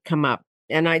things that come up,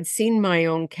 and I'd seen my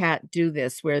own cat do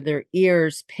this, where their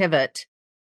ears pivot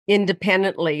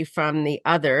independently from the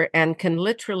other and can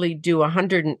literally do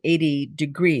 180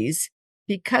 degrees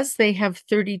because they have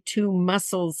 32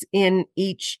 muscles in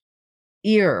each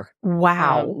ear.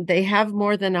 Wow. They have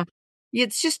more than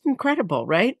it's just incredible,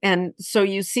 right? And so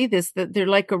you see this, that they're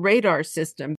like a radar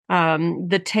system.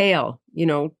 The tail,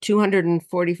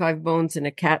 245 bones in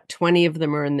a cat, 20 of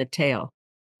them are in the tail,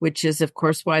 which is, of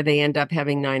course, why they end up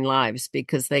having 9 lives,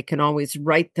 because they can always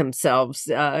right themselves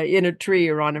in a tree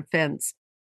or on a fence,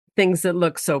 things that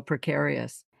look so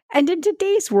precarious. And in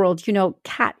today's world,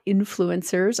 cat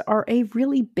influencers are a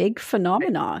really big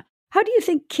phenomenon. How do you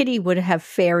think Kitty would have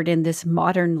fared in this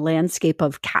modern landscape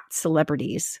of cat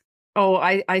celebrities? Oh,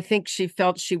 I think she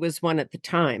felt she was one at the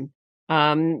time.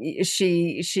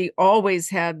 She always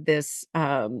had this,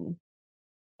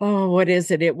 what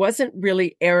is it? It wasn't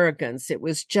really arrogance. It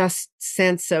was just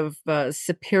sense of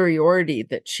superiority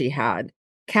that she had.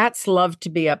 Cats love to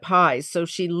be up high, so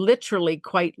she literally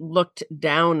quite looked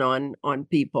down on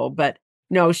people. But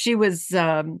no, she was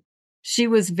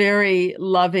very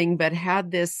loving, but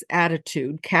had this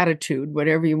attitude, catitude,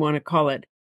 whatever you want to call it.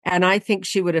 And I think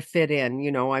she would have fit in,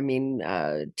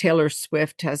 Taylor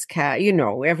Swift has cat,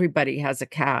 everybody has a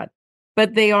cat.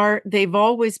 they've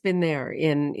always been there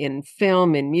in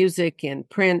film, in music, in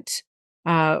print,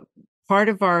 part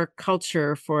of our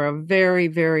culture for a very,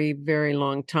 very, very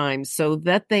long time. So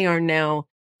that they are now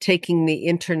taking the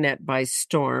internet by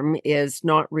storm is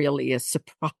not really a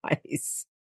surprise.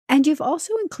 And you've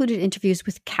also included interviews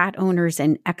with cat owners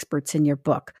and experts in your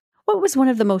book. What was one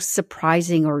of the most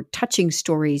surprising or touching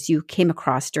stories you came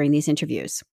across during these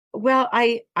interviews? Well,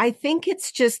 I think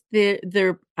it's just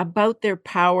they're about their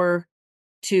power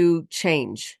to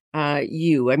change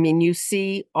you. I mean, you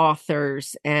see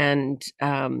authors and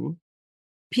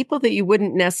people that you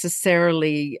wouldn't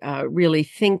necessarily really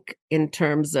think in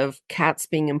terms of cats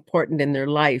being important in their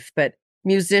life, but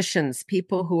musicians,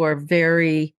 people who are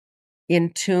very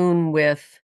in tune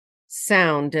with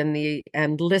sound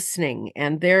and listening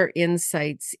and their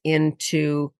insights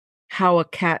into how a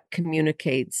cat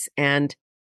communicates, and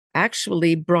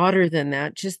actually broader than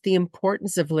that, just the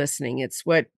importance of listening. It's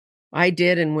what I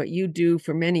did and what you do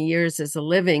for many years as a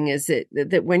living, is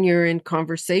that when you're in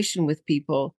conversation with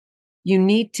people, you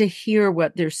need to hear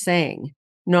what they're saying,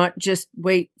 not just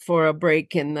wait for a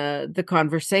break in the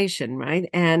conversation, right?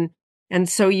 And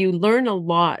so you learn a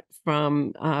lot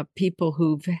from people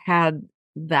who've had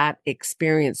that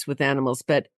experience with animals,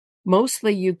 but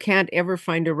mostly you can't ever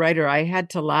find a writer. I had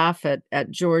to laugh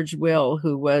at George Will,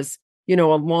 who was, a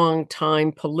long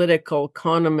time political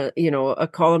economist, a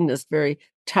columnist, very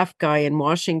tough guy in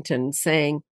Washington,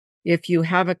 saying, if you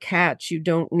have a cat, you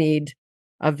don't need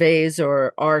a vase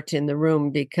or art in the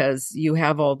room because you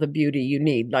have all the beauty you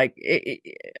need. Like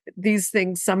these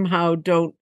things somehow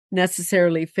don't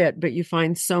necessarily fit, but you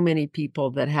find so many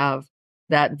people that have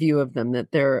that view of them,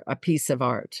 that they're a piece of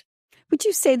art. Would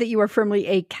you say that you are firmly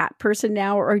a cat person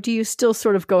now, or do you still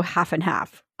sort of go half and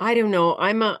half? I don't know.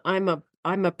 I'm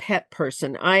a pet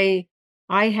person. I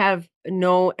have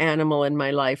no animal in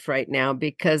my life right now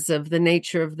because of the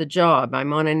nature of the job.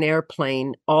 I'm on an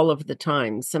airplane all of the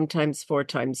time, sometimes 4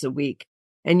 times a week.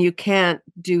 And you can't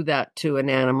do that to an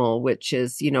animal, which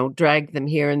is, drag them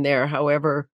here and there,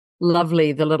 however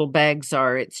lovely the little bags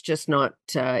are. It's just not,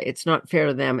 it's not fair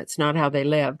to them. It's not how they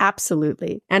live.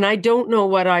 Absolutely. And I don't know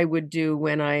what I would do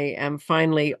when I am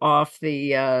finally off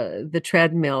the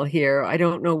treadmill here. I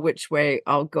don't know which way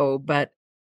I'll go, but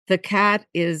the cat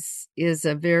is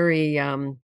a very,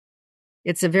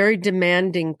 it's a very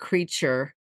demanding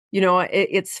creature.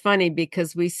 It's funny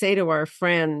because we say to our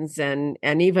friends and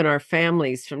even our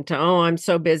families from time, oh, I'm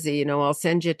so busy, I'll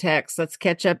send you a text. Let's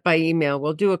catch up by email.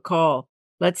 We'll do a call.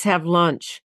 Let's have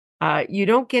lunch. You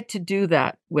don't get to do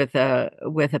that with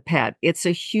a pet. It's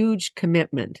a huge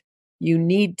commitment. You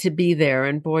need to be there.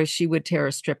 And boy, she would tear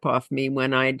a strip off me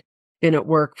when I'd been at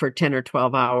work for 10 or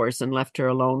 12 hours and left her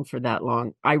alone for that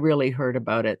long. I really heard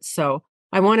about it. So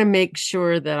I want to make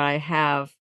sure that I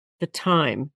have the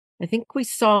time. I think we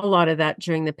saw a lot of that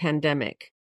during the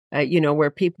pandemic,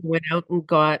 where people went out and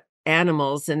got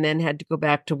animals and then had to go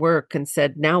back to work and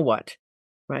said, now what?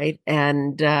 Right.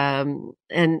 And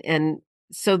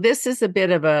so this is a bit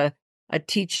of a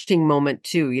teaching moment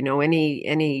too.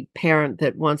 Any parent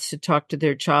that wants to talk to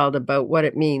their child about what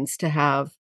it means to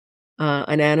have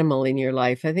an animal in your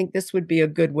life, I think this would be a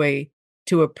good way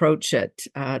to approach it.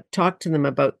 Talk to them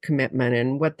about commitment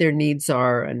and what their needs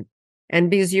are, and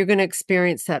because you're going to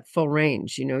experience that full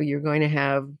range. You're going to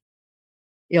have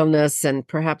illness and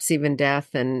perhaps even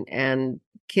death, and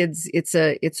kids, it's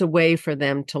a way for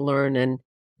them to learn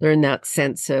that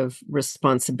sense of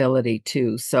responsibility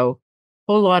too. So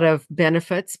a whole lot of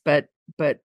benefits, but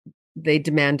they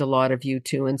demand a lot of you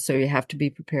too, and so you have to be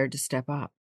prepared to step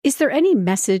up. Is there any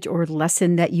message or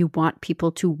lesson that you want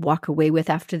people to walk away with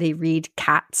after they read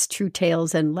Cats, True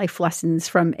Tales, and Life Lessons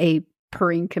from a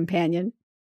Purring Companion?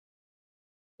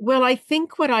 Well, I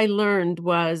think what I learned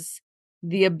was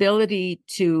the ability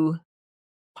to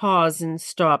pause and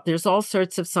stop. There's all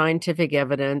sorts of scientific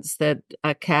evidence that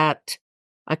a cat's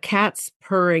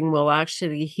purring will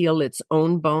actually heal its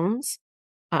own bones,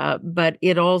 but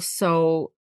it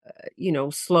also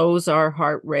slows our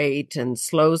heart rate and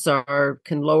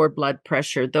can lower blood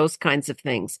pressure, those kinds of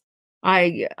things.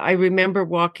 I remember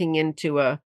walking into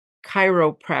a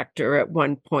chiropractor at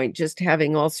one point, just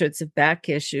having all sorts of back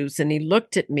issues. And he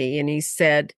looked at me and he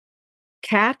said,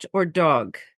 cat or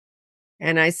dog?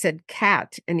 And I said,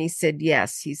 cat. And he said,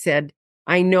 yes. He said,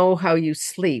 I know how you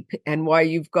sleep and why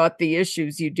you've got the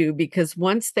issues you do, because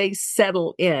once they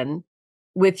settle in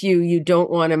with you, you don't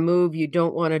want to move, you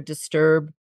don't want to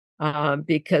disturb.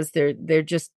 Because they're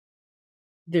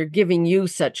giving you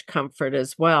such comfort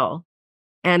as well.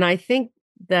 And I think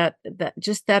that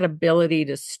just that ability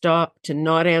to stop, to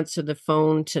not answer the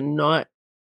phone, to not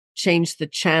change the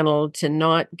channel, to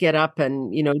not get up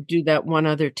and, do that one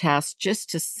other task, just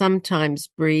to sometimes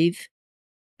breathe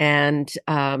and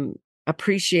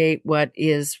appreciate what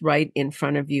is right in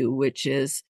front of you, which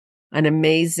is an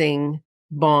amazing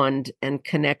bond and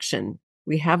connection.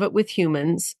 We have it with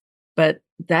humans, but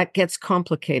that gets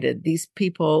complicated. These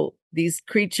people, these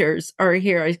creatures are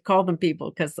here. I call them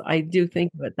people because I do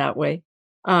think of it that way,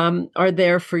 are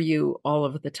there for you all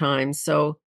of the time.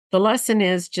 So the lesson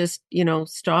is just,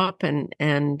 stop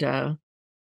and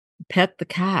pet the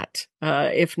cat,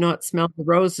 if not smell the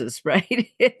roses,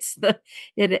 right?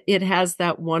 It has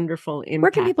that wonderful impact.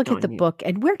 Where can people get the book,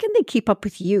 and where can they keep up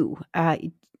with you?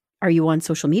 Are you on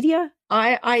social media?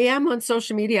 I am on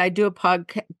social media. I do a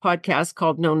podcast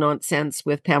called No Nonsense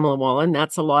with Pamela Wallin.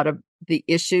 That's a lot of the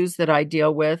issues that I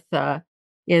deal with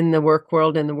in the work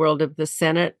world, in the world of the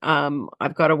Senate.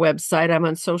 I've got a website. I'm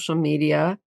on social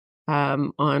media,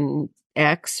 on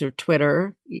X or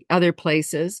Twitter, other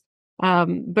places.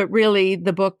 But really,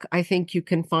 the book, I think you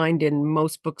can find in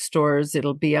most bookstores.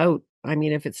 It'll be out. I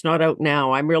mean, if it's not out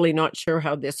now, I'm really not sure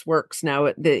how this works now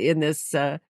in this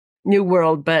new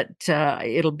world, but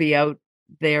it'll be out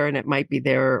there, and it might be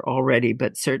there already,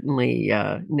 but certainly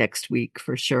next week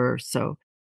for sure. So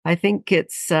I think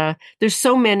it's there's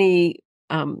so many.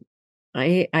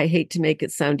 I hate to make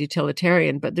it sound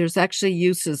utilitarian, but there's actually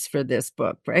uses for this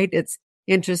book, right? It's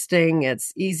interesting.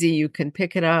 It's easy. You can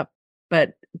pick it up.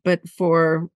 But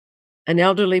for an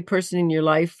elderly person in your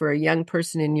life, for a young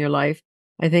person in your life,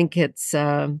 I think it's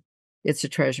a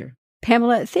treasure.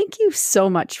 Pamela, thank you so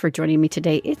much for joining me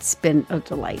today. It's been a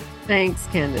delight. Thanks,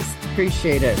 Candace.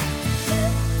 Appreciate it.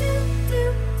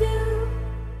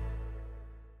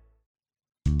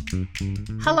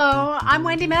 Hello, I'm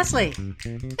Wendy Mesley.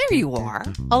 There you are.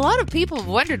 A lot of people have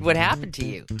wondered what happened to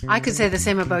you. I could say the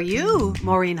same about you,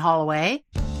 Maureen Holloway.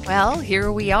 Well,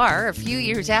 here we are, a few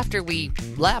years after we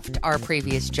left our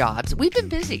previous jobs. We've been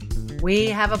busy. We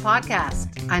have a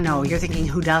podcast. I know, you're thinking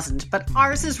who doesn't, but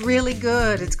ours is really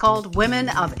good. It's called Women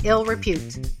of Ill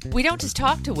Repute. We don't just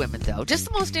talk to women, though, just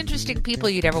the most interesting people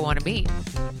you'd ever want to meet.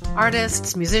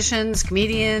 Artists, musicians,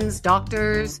 comedians,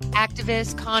 doctors,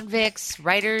 activists, convicts,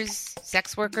 writers,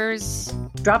 sex workers.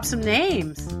 Drop some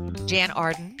names. Jan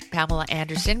Arden, Pamela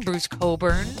Anderson, Bruce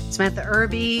Coburn, Samantha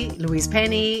Irby, Louise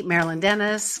Penny, Marilyn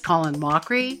Dennis, Colin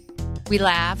Mockery. We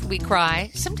laugh, we cry,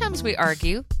 sometimes we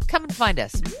argue. Come and find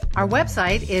us. Our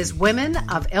website is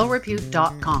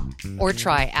womenofillrepute.com. Or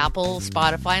try Apple,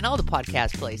 Spotify, and all the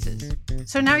podcast places.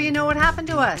 So now you know what happened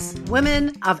to us.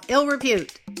 Women of Ill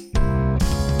Repute.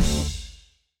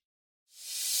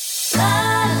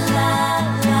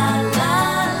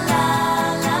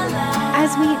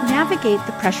 As we navigate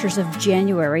the pressures of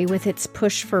January with its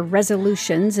push for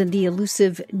resolutions and the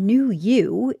elusive new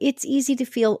you, it's easy to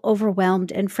feel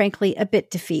overwhelmed and frankly a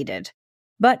bit defeated.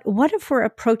 But what if we're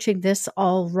approaching this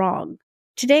all wrong?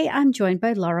 Today, I'm joined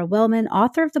by Laura Wellman,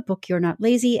 author of the book You're Not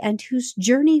Lazy, and whose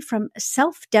journey from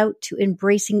self-doubt to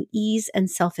embracing ease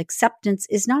and self-acceptance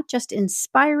is not just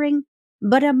inspiring,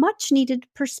 but a much-needed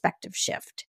perspective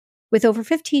shift. With over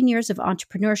 15 years of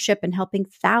entrepreneurship and helping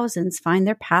thousands find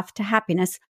their path to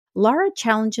happiness, Laura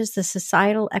challenges the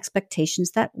societal expectations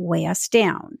that weigh us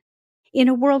down. In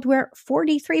a world where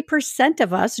 43%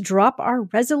 of us drop our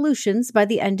resolutions by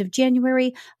the end of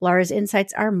January, Laura's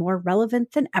insights are more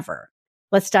relevant than ever.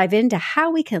 Let's dive into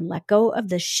how we can let go of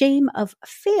the shame of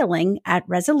failing at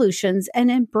resolutions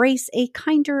and embrace a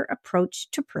kinder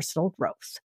approach to personal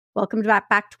growth. Welcome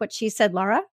back to What She Said,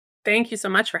 Laura. Thank you so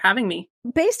much for having me.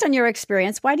 Based on your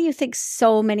experience, why do you think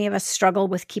so many of us struggle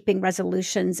with keeping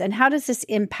resolutions, and how does this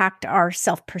impact our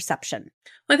self-perception?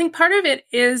 Well, I think part of it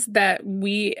is that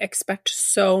we expect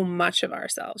so much of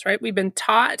ourselves, right? We've been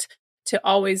taught to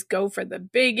always go for the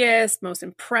biggest, most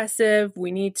impressive.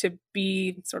 We need to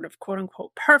be sort of quote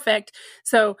unquote perfect.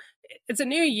 So it's a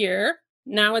new year.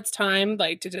 Now it's time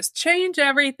to just change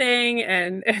everything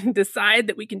and decide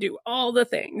that we can do all the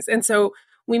things. And so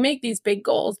we make these big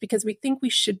goals because we think we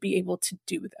should be able to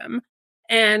do them.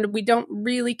 And we don't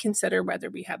really consider whether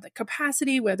we have the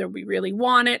capacity, whether we really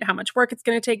want it, how much work it's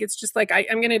going to take. It's just like,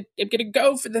 I'm going to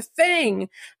go for the thing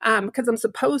because I'm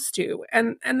supposed to.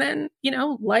 And then,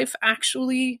 life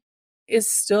actually is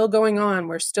still going on.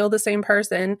 We're still the same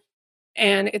person.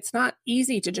 And it's not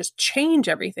easy to just change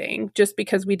everything just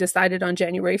because we decided on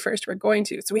January 1st we're going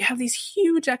to. So we have these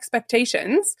huge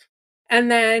expectations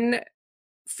and then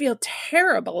feel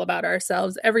terrible about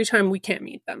ourselves every time we can't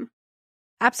meet them.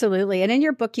 Absolutely. And in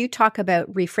your book, you talk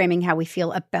about reframing how we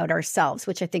feel about ourselves,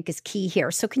 which I think is key here.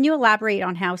 So can you elaborate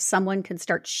on how someone can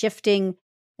start shifting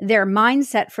their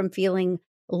mindset from feeling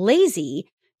lazy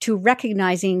to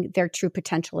recognizing their true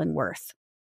potential and worth?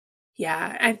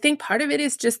 Yeah, I think part of it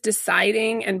is just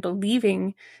deciding and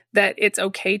believing that it's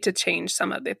okay to change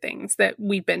some of the things that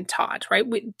we've been taught, right?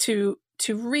 To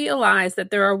realize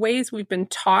that there are ways we've been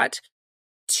taught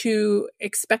to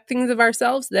expect things of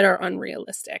ourselves that are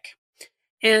unrealistic.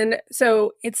 And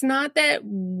so it's not that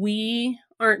we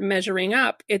aren't measuring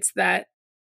up, it's that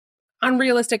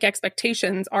unrealistic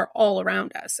expectations are all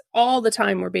around us. All the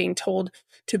time we're being told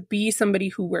to be somebody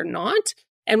who we're not.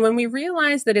 And when we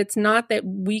realize that it's not that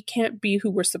we can't be who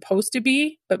we're supposed to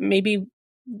be, but maybe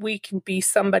we can be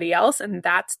somebody else and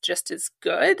that's just as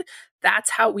good,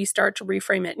 that's how we start to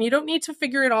reframe it. And you don't need to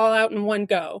figure it all out in one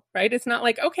go, right? It's not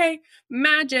like, okay,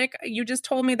 magic, you just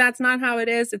told me that's not how it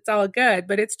is, it's all good.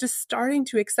 But it's just starting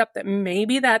to accept that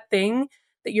maybe that thing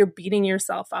that you're beating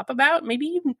yourself up about,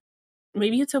 maybe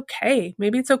it's okay.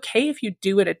 Maybe it's okay if you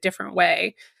do it a different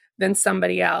way than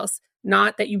somebody else.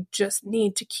 Not that you just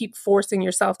need to keep forcing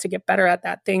yourself to get better at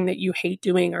that thing that you hate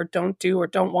doing or don't do or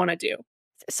don't want to do.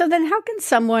 So then how can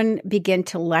someone begin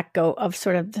to let go of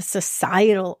sort of the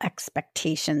societal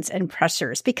expectations and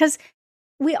pressures? Because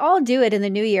we all do it in the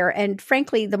new year. And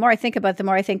frankly, the more I think about it, the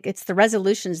more I think it's the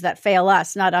resolutions that fail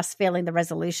us, not us failing the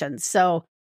resolutions. So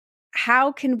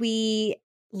how can we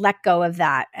let go of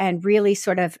that and really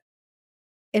sort of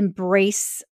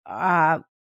embrace our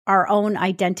own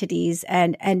identities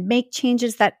and make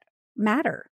changes that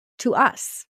matter to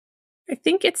us? I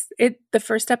think the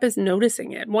first step is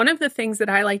noticing it. One of the things that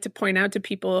I like to point out to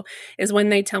people is when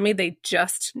they tell me they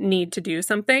just need to do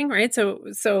something, right?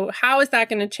 So how is that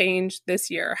going to change this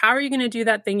year? How are you going to do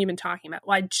that thing you've been talking about?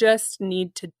 Well, I just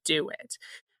need to do it.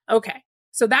 Okay.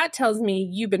 So that tells me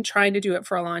you've been trying to do it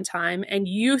for a long time and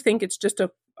you think it's just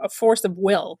a force of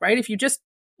will, right? If you just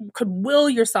could will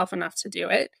yourself enough to do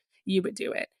it, you would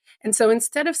do it. And so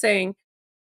instead of saying,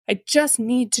 I just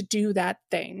need to do that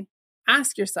thing,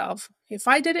 ask yourself, if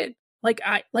I did it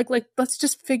let's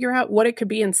just figure out what it could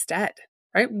be instead,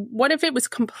 right? What if it was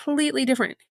completely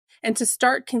different? And to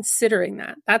start considering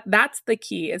that's the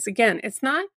key. Is again, it's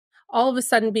not all of a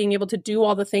sudden being able to do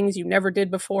all the things you never did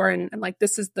before and like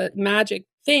this is the magic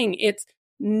thing. It's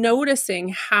noticing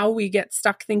how we get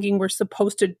stuck thinking we're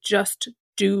supposed to just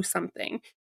do something.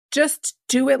 Just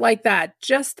do it like that.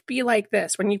 Just be like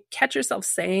this. When you catch yourself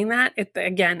saying that, it's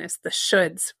the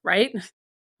shoulds, right?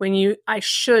 I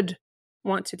should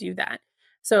want to do that.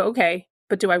 So, okay,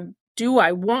 but do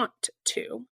I want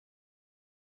to?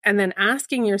 And then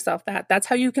asking yourself that's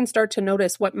how you can start to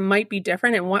notice what might be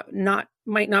different and what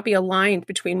might not be aligned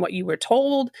between what you were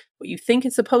told, what you think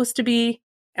it's supposed to be,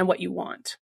 and what you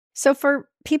want. So for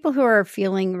people who are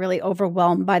feeling really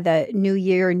overwhelmed by the new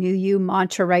year, new you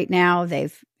mantra right now,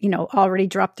 they've, already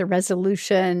dropped their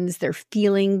resolutions, they're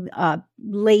feeling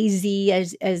lazy,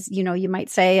 as you might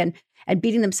say, and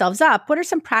beating themselves up. What are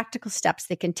some practical steps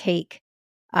they can take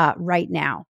right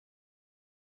now?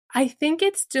 I think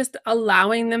it's just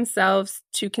allowing themselves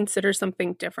to consider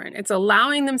something different. It's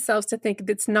allowing themselves to think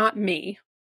it's not me.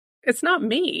 It's not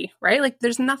me, right? Like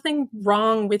there's nothing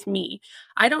wrong with me.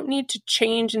 I don't need to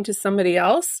change into somebody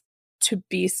else to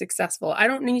be successful. I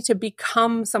don't need to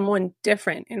become someone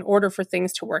different in order for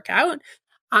things to work out.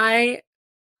 I'm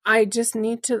just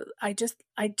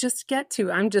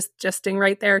justing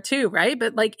right there too, right?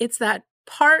 But like it's that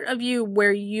part of you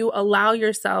where you allow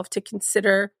yourself to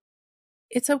consider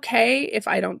it's okay if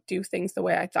I don't do things the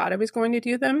way I thought I was going to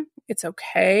do them. It's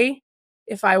okay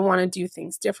if I want to do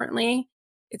things differently.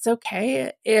 It's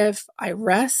okay if I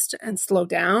rest and slow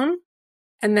down.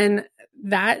 And then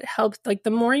that helps, like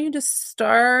the more you just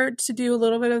start to do a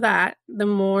little bit of that, the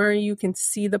more you can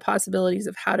see the possibilities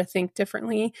of how to think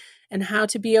differently and how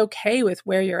to be okay with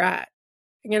where you're at.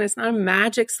 Again, it's not a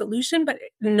magic solution, but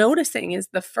noticing is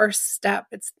the first step.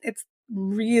 It's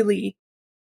really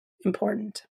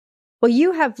important. Well,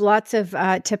 you have lots of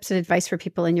tips and advice for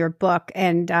people in your book,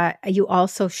 and you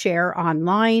also share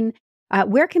online.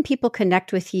 Where can people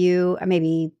connect with you,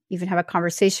 maybe even have a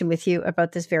conversation with you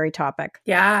about this very topic?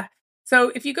 Yeah.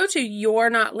 So if you go to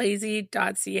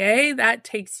you'renotlazy.ca, that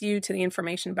takes you to the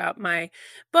information about my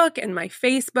book and my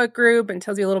Facebook group and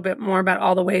tells you a little bit more about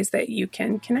all the ways that you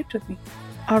can connect with me.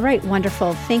 All right.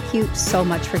 Wonderful. Thank you so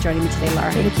much for joining me today,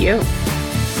 Laura. Thank you.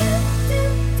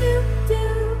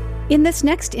 In this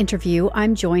next interview,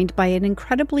 I'm joined by an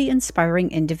incredibly inspiring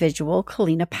individual,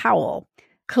 Kalina Powell.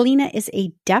 Kalina is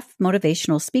a deaf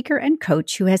motivational speaker and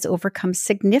coach who has overcome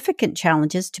significant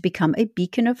challenges to become a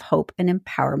beacon of hope and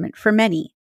empowerment for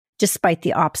many. Despite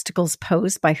the obstacles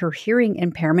posed by her hearing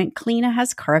impairment, Kalina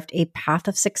has carved a path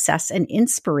of success and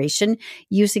inspiration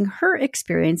using her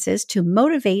experiences to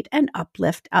motivate and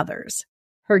uplift others.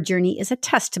 Her journey is a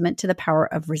testament to the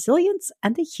power of resilience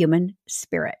and the human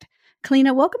spirit.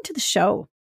 Kalina, welcome to the show.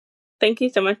 Thank you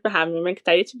so much for having me. I'm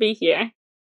excited to be here.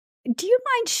 Do you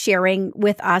mind sharing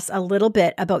with us a little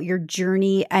bit about your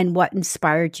journey and what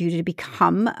inspired you to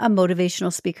become a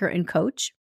motivational speaker and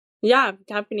coach? Yeah,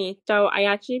 definitely. So I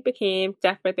actually became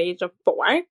deaf at the age of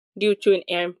 4 due to an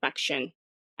ear infection.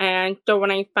 And so when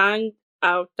I found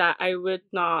out that I was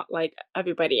not like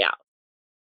everybody else,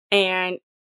 and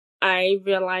I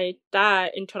realized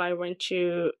that until I went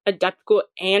to a deaf school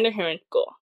and a hearing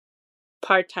school,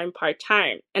 part-time.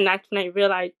 And that's when I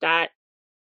realized that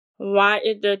why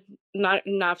is there not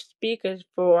enough speakers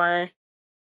for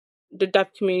the deaf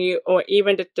community or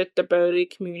even the disability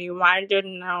community? Why is there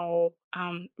no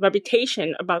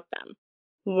reputation about them?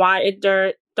 Why is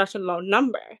there such a low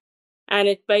number? And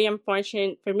it's very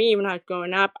unfortunate for me when I was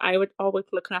growing up. I was always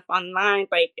looking up online,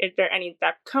 like, is there any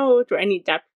deaf coach or any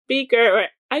deaf speaker? Or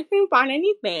I couldn't find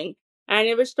anything. And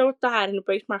it was so sad, and it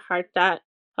breaks my heart that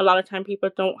a lot of time people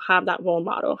don't have that role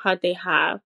model, how they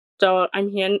have. So I'm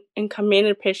here in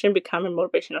coming patient, become a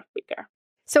motivational speaker.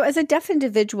 So as a deaf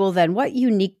individual, then, what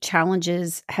unique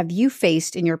challenges have you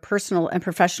faced in your personal and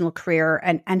professional career,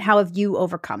 and how have you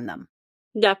overcome them?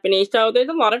 Definitely. So there's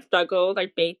a lot of struggles I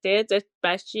faced,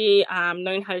 especially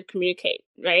learning how to communicate,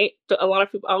 right? So a lot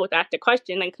of people always ask the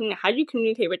question, like, how do you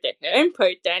communicate with the hearing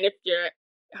person if you're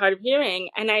hard of hearing?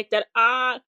 And I said,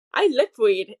 I lip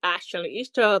read, actually.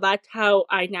 So that's how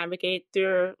I navigate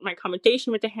through my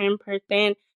conversation with the hearing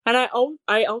person. And I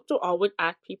also always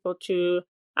ask people to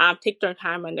take their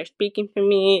time when they're speaking for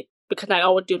me, because I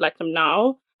always do let them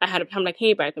know ahead of time, like,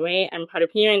 hey, by the way, I'm hard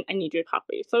of hearing. I need you to talk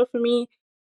for yourself for me.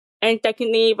 And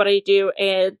secondly, what I do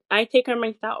is I take care of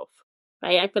myself,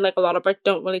 right? I feel like a lot of us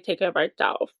don't really take care of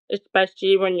ourselves,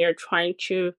 especially when you're trying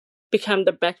to become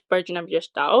the best version of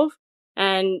yourself.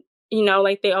 And,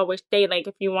 like they always say, like,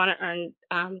 if you want to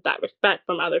earn that respect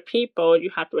from other people,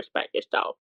 you have to respect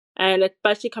yourself. And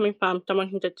especially coming from someone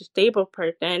who's a disabled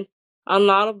person, a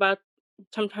lot of us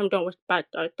sometimes don't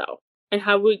respect ourselves. And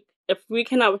if we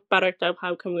cannot respect ourselves,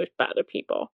 how can we respect other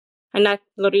people? And that's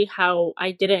literally how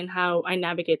I did it and how I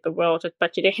navigate the world,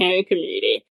 especially the hearing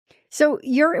community. So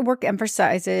your work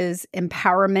emphasizes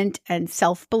empowerment and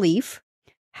self-belief.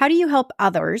 How do you help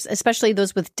others, especially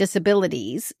those with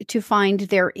disabilities, to find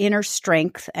their inner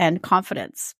strength and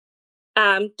confidence?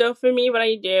 So for me, what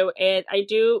I do is I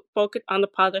do focus on the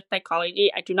positive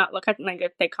psychology. I do not look at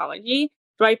negative psychology.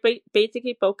 So I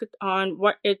basically focus on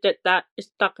what is it that is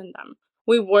stuck in them.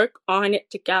 We work on it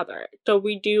together. So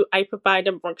I provide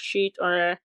a worksheet,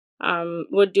 or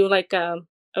we'll do like a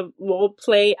role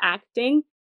play acting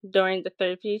during the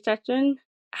therapy session.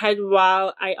 And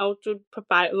while I also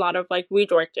provide a lot of like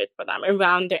resources for them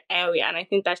around their area. And I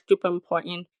think that's super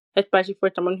important, especially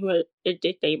for someone who is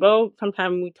disabled.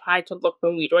 Sometimes we try to look for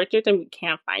resources and we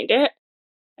can't find it.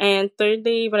 And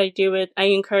thirdly, what I do is I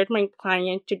encourage my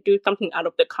clients to do something out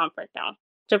of the comfort zone.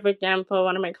 So for example,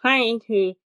 one of my clients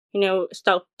who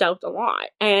self-doubt a lot.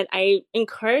 And I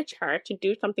encourage her to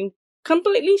do something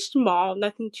completely small,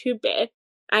 nothing too big.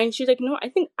 And she's like, no, I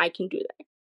think I can do that.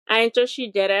 And so she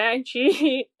did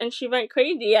it, and she went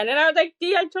crazy. And then I was like,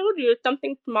 see, I told you, it's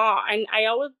something small. And I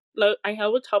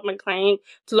always help my client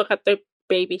to look at the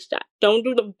baby step. Don't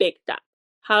do the big step.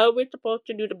 How are we supposed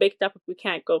to do the big step if we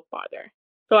can't go farther?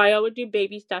 So I always do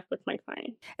baby steps with my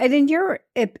clients. And in your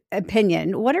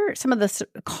opinion, what are some of the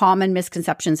common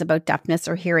misconceptions about deafness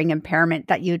or hearing impairment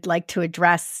that you'd like to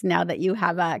address now that you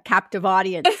have a captive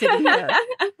audience sitting here?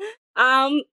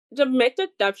 The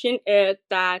misconception is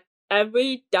that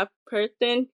every deaf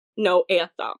person knows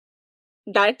ASL.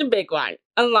 That's the big one.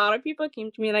 A lot of people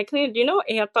came to me like, hey, do you know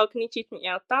ASL? Can you teach me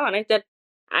ASL? And I said,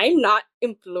 I'm not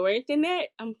influenced in it,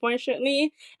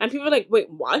 unfortunately. And people were like, wait,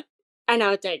 what? And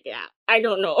I was like, yeah, I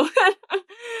don't know.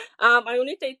 I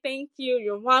only say thank you,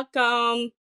 you're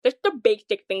welcome. That's the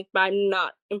basic things, but I'm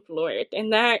not influenced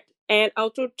in that. And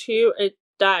also, too, is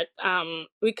that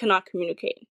we cannot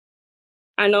communicate.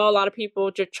 I know a lot of people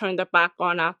just turn their back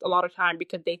on us a lot of time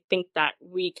because they think that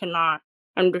we cannot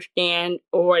understand,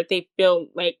 or they feel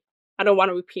like, I don't want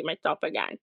to repeat myself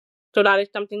again. So that is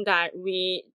something that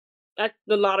that's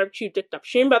a lot of true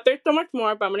deception, but there's so much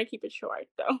more, but I'm going to keep it short,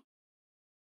 so.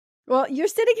 Well, you're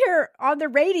sitting here on the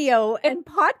radio and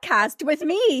podcast with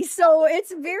me, so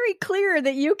it's very clear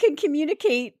that you can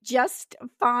communicate just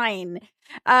fine.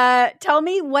 Tell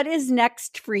me, what is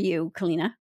next for you,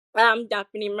 Kalina?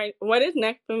 Definitely. What is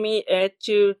next for me is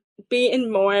to be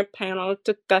in more panels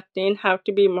discussing how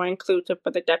to be more inclusive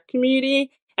for the deaf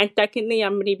community. And secondly,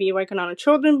 I'm going to be working on a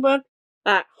children's book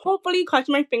that hopefully, cross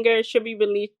my fingers, should be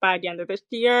released by the end of this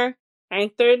year. And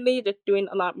thirdly, just doing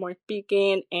a lot more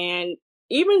speaking and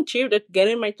even too, just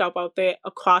getting myself out there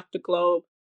across the globe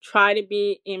try to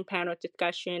be in panel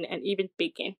discussion and even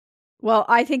speaking. Well,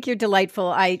 I think you're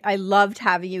delightful. I loved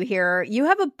having you here. You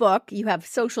have a book, you have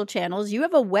social channels, you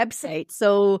have a website.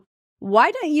 So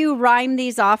why don't you rhyme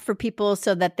these off for people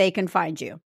so that they can find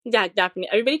you? Yeah, definitely.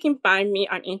 Everybody can find me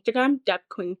on Instagram, Deb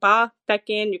Queen-Ba.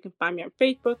 Second, you can find me on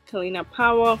Facebook, Kalina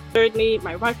Powell. Thirdly,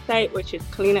 my website, which is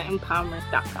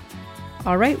kalinaempowerment.com.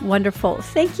 All right, wonderful.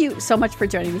 Thank you so much for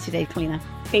joining me today, Kalina.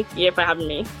 Thank you for having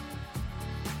me.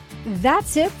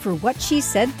 That's it for What She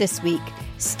Said this week.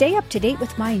 Stay up to date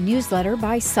with my newsletter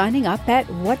by signing up at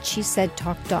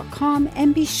whatshesaidtalk.com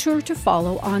and be sure to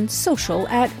follow on social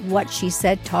at What She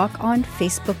Said Talk on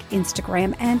Facebook,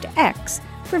 Instagram, and X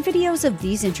for videos of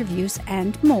these interviews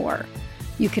and more.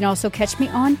 You can also catch me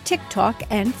on TikTok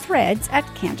and Threads at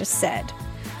Candace Said.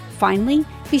 Finally,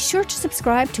 be sure to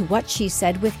subscribe to What She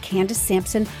Said with Candace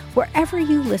Sampson wherever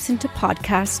you listen to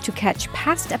podcasts to catch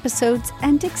past episodes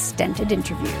and extended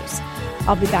interviews.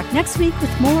 I'll be back next week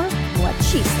with more What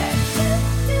She Said.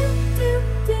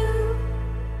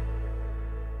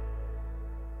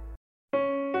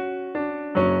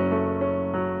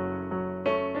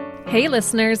 Hey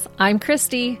listeners, I'm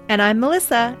Christy. And I'm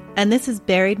Melissa, and this is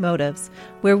Buried Motives,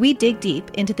 where we dig deep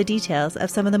into the details of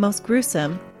some of the most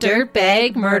gruesome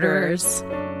dirtbag murderers.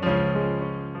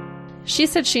 She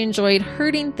said she enjoyed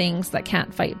hurting things that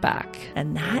can't fight back.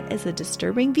 And that is a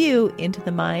disturbing view into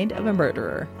the mind of a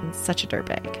murderer and such a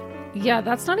dirtbag. Yeah,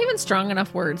 that's not even strong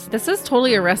enough words. This is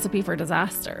totally a recipe for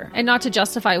disaster. And not to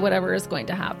justify whatever is going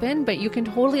to happen, but you can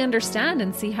totally understand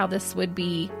and see how this would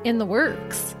be in the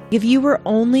works. If you were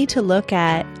only to look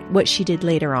at what she did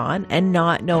later on and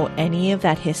not know any of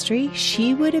that history,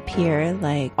 she would appear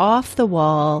like off the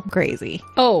wall crazy.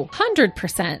 Oh,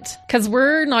 100%. Because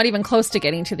we're not even close to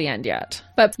getting to the end yet.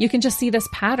 But you can just see this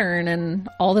pattern and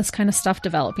all this kind of stuff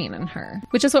developing in her,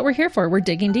 which is what we're here for. We're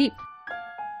digging deep.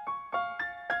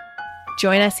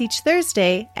 Join us each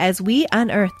Thursday as we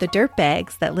unearth the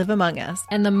dirtbags that live among us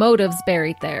and the motives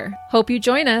buried there. Hope you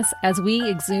join us as we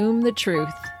exhume the truth.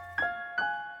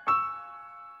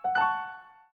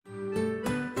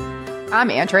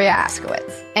 I'm Andrea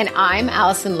Askowitz. And I'm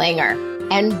Allison Langer.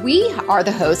 And we are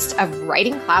the hosts of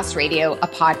Writing Class Radio, a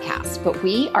podcast, but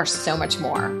we are so much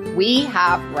more. We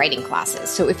have writing classes.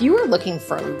 So if you are looking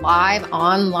for live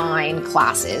online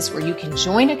classes where you can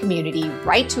join a community,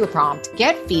 write to a prompt,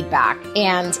 get feedback,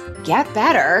 and get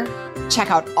better,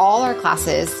 check out all our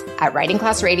classes at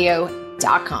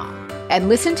writingclassradio.com. And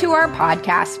listen to our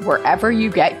podcast wherever you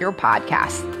get your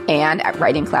podcasts and at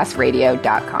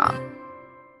writingclassradio.com.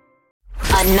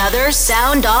 Another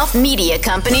Sound Off Media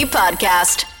Company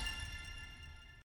podcast.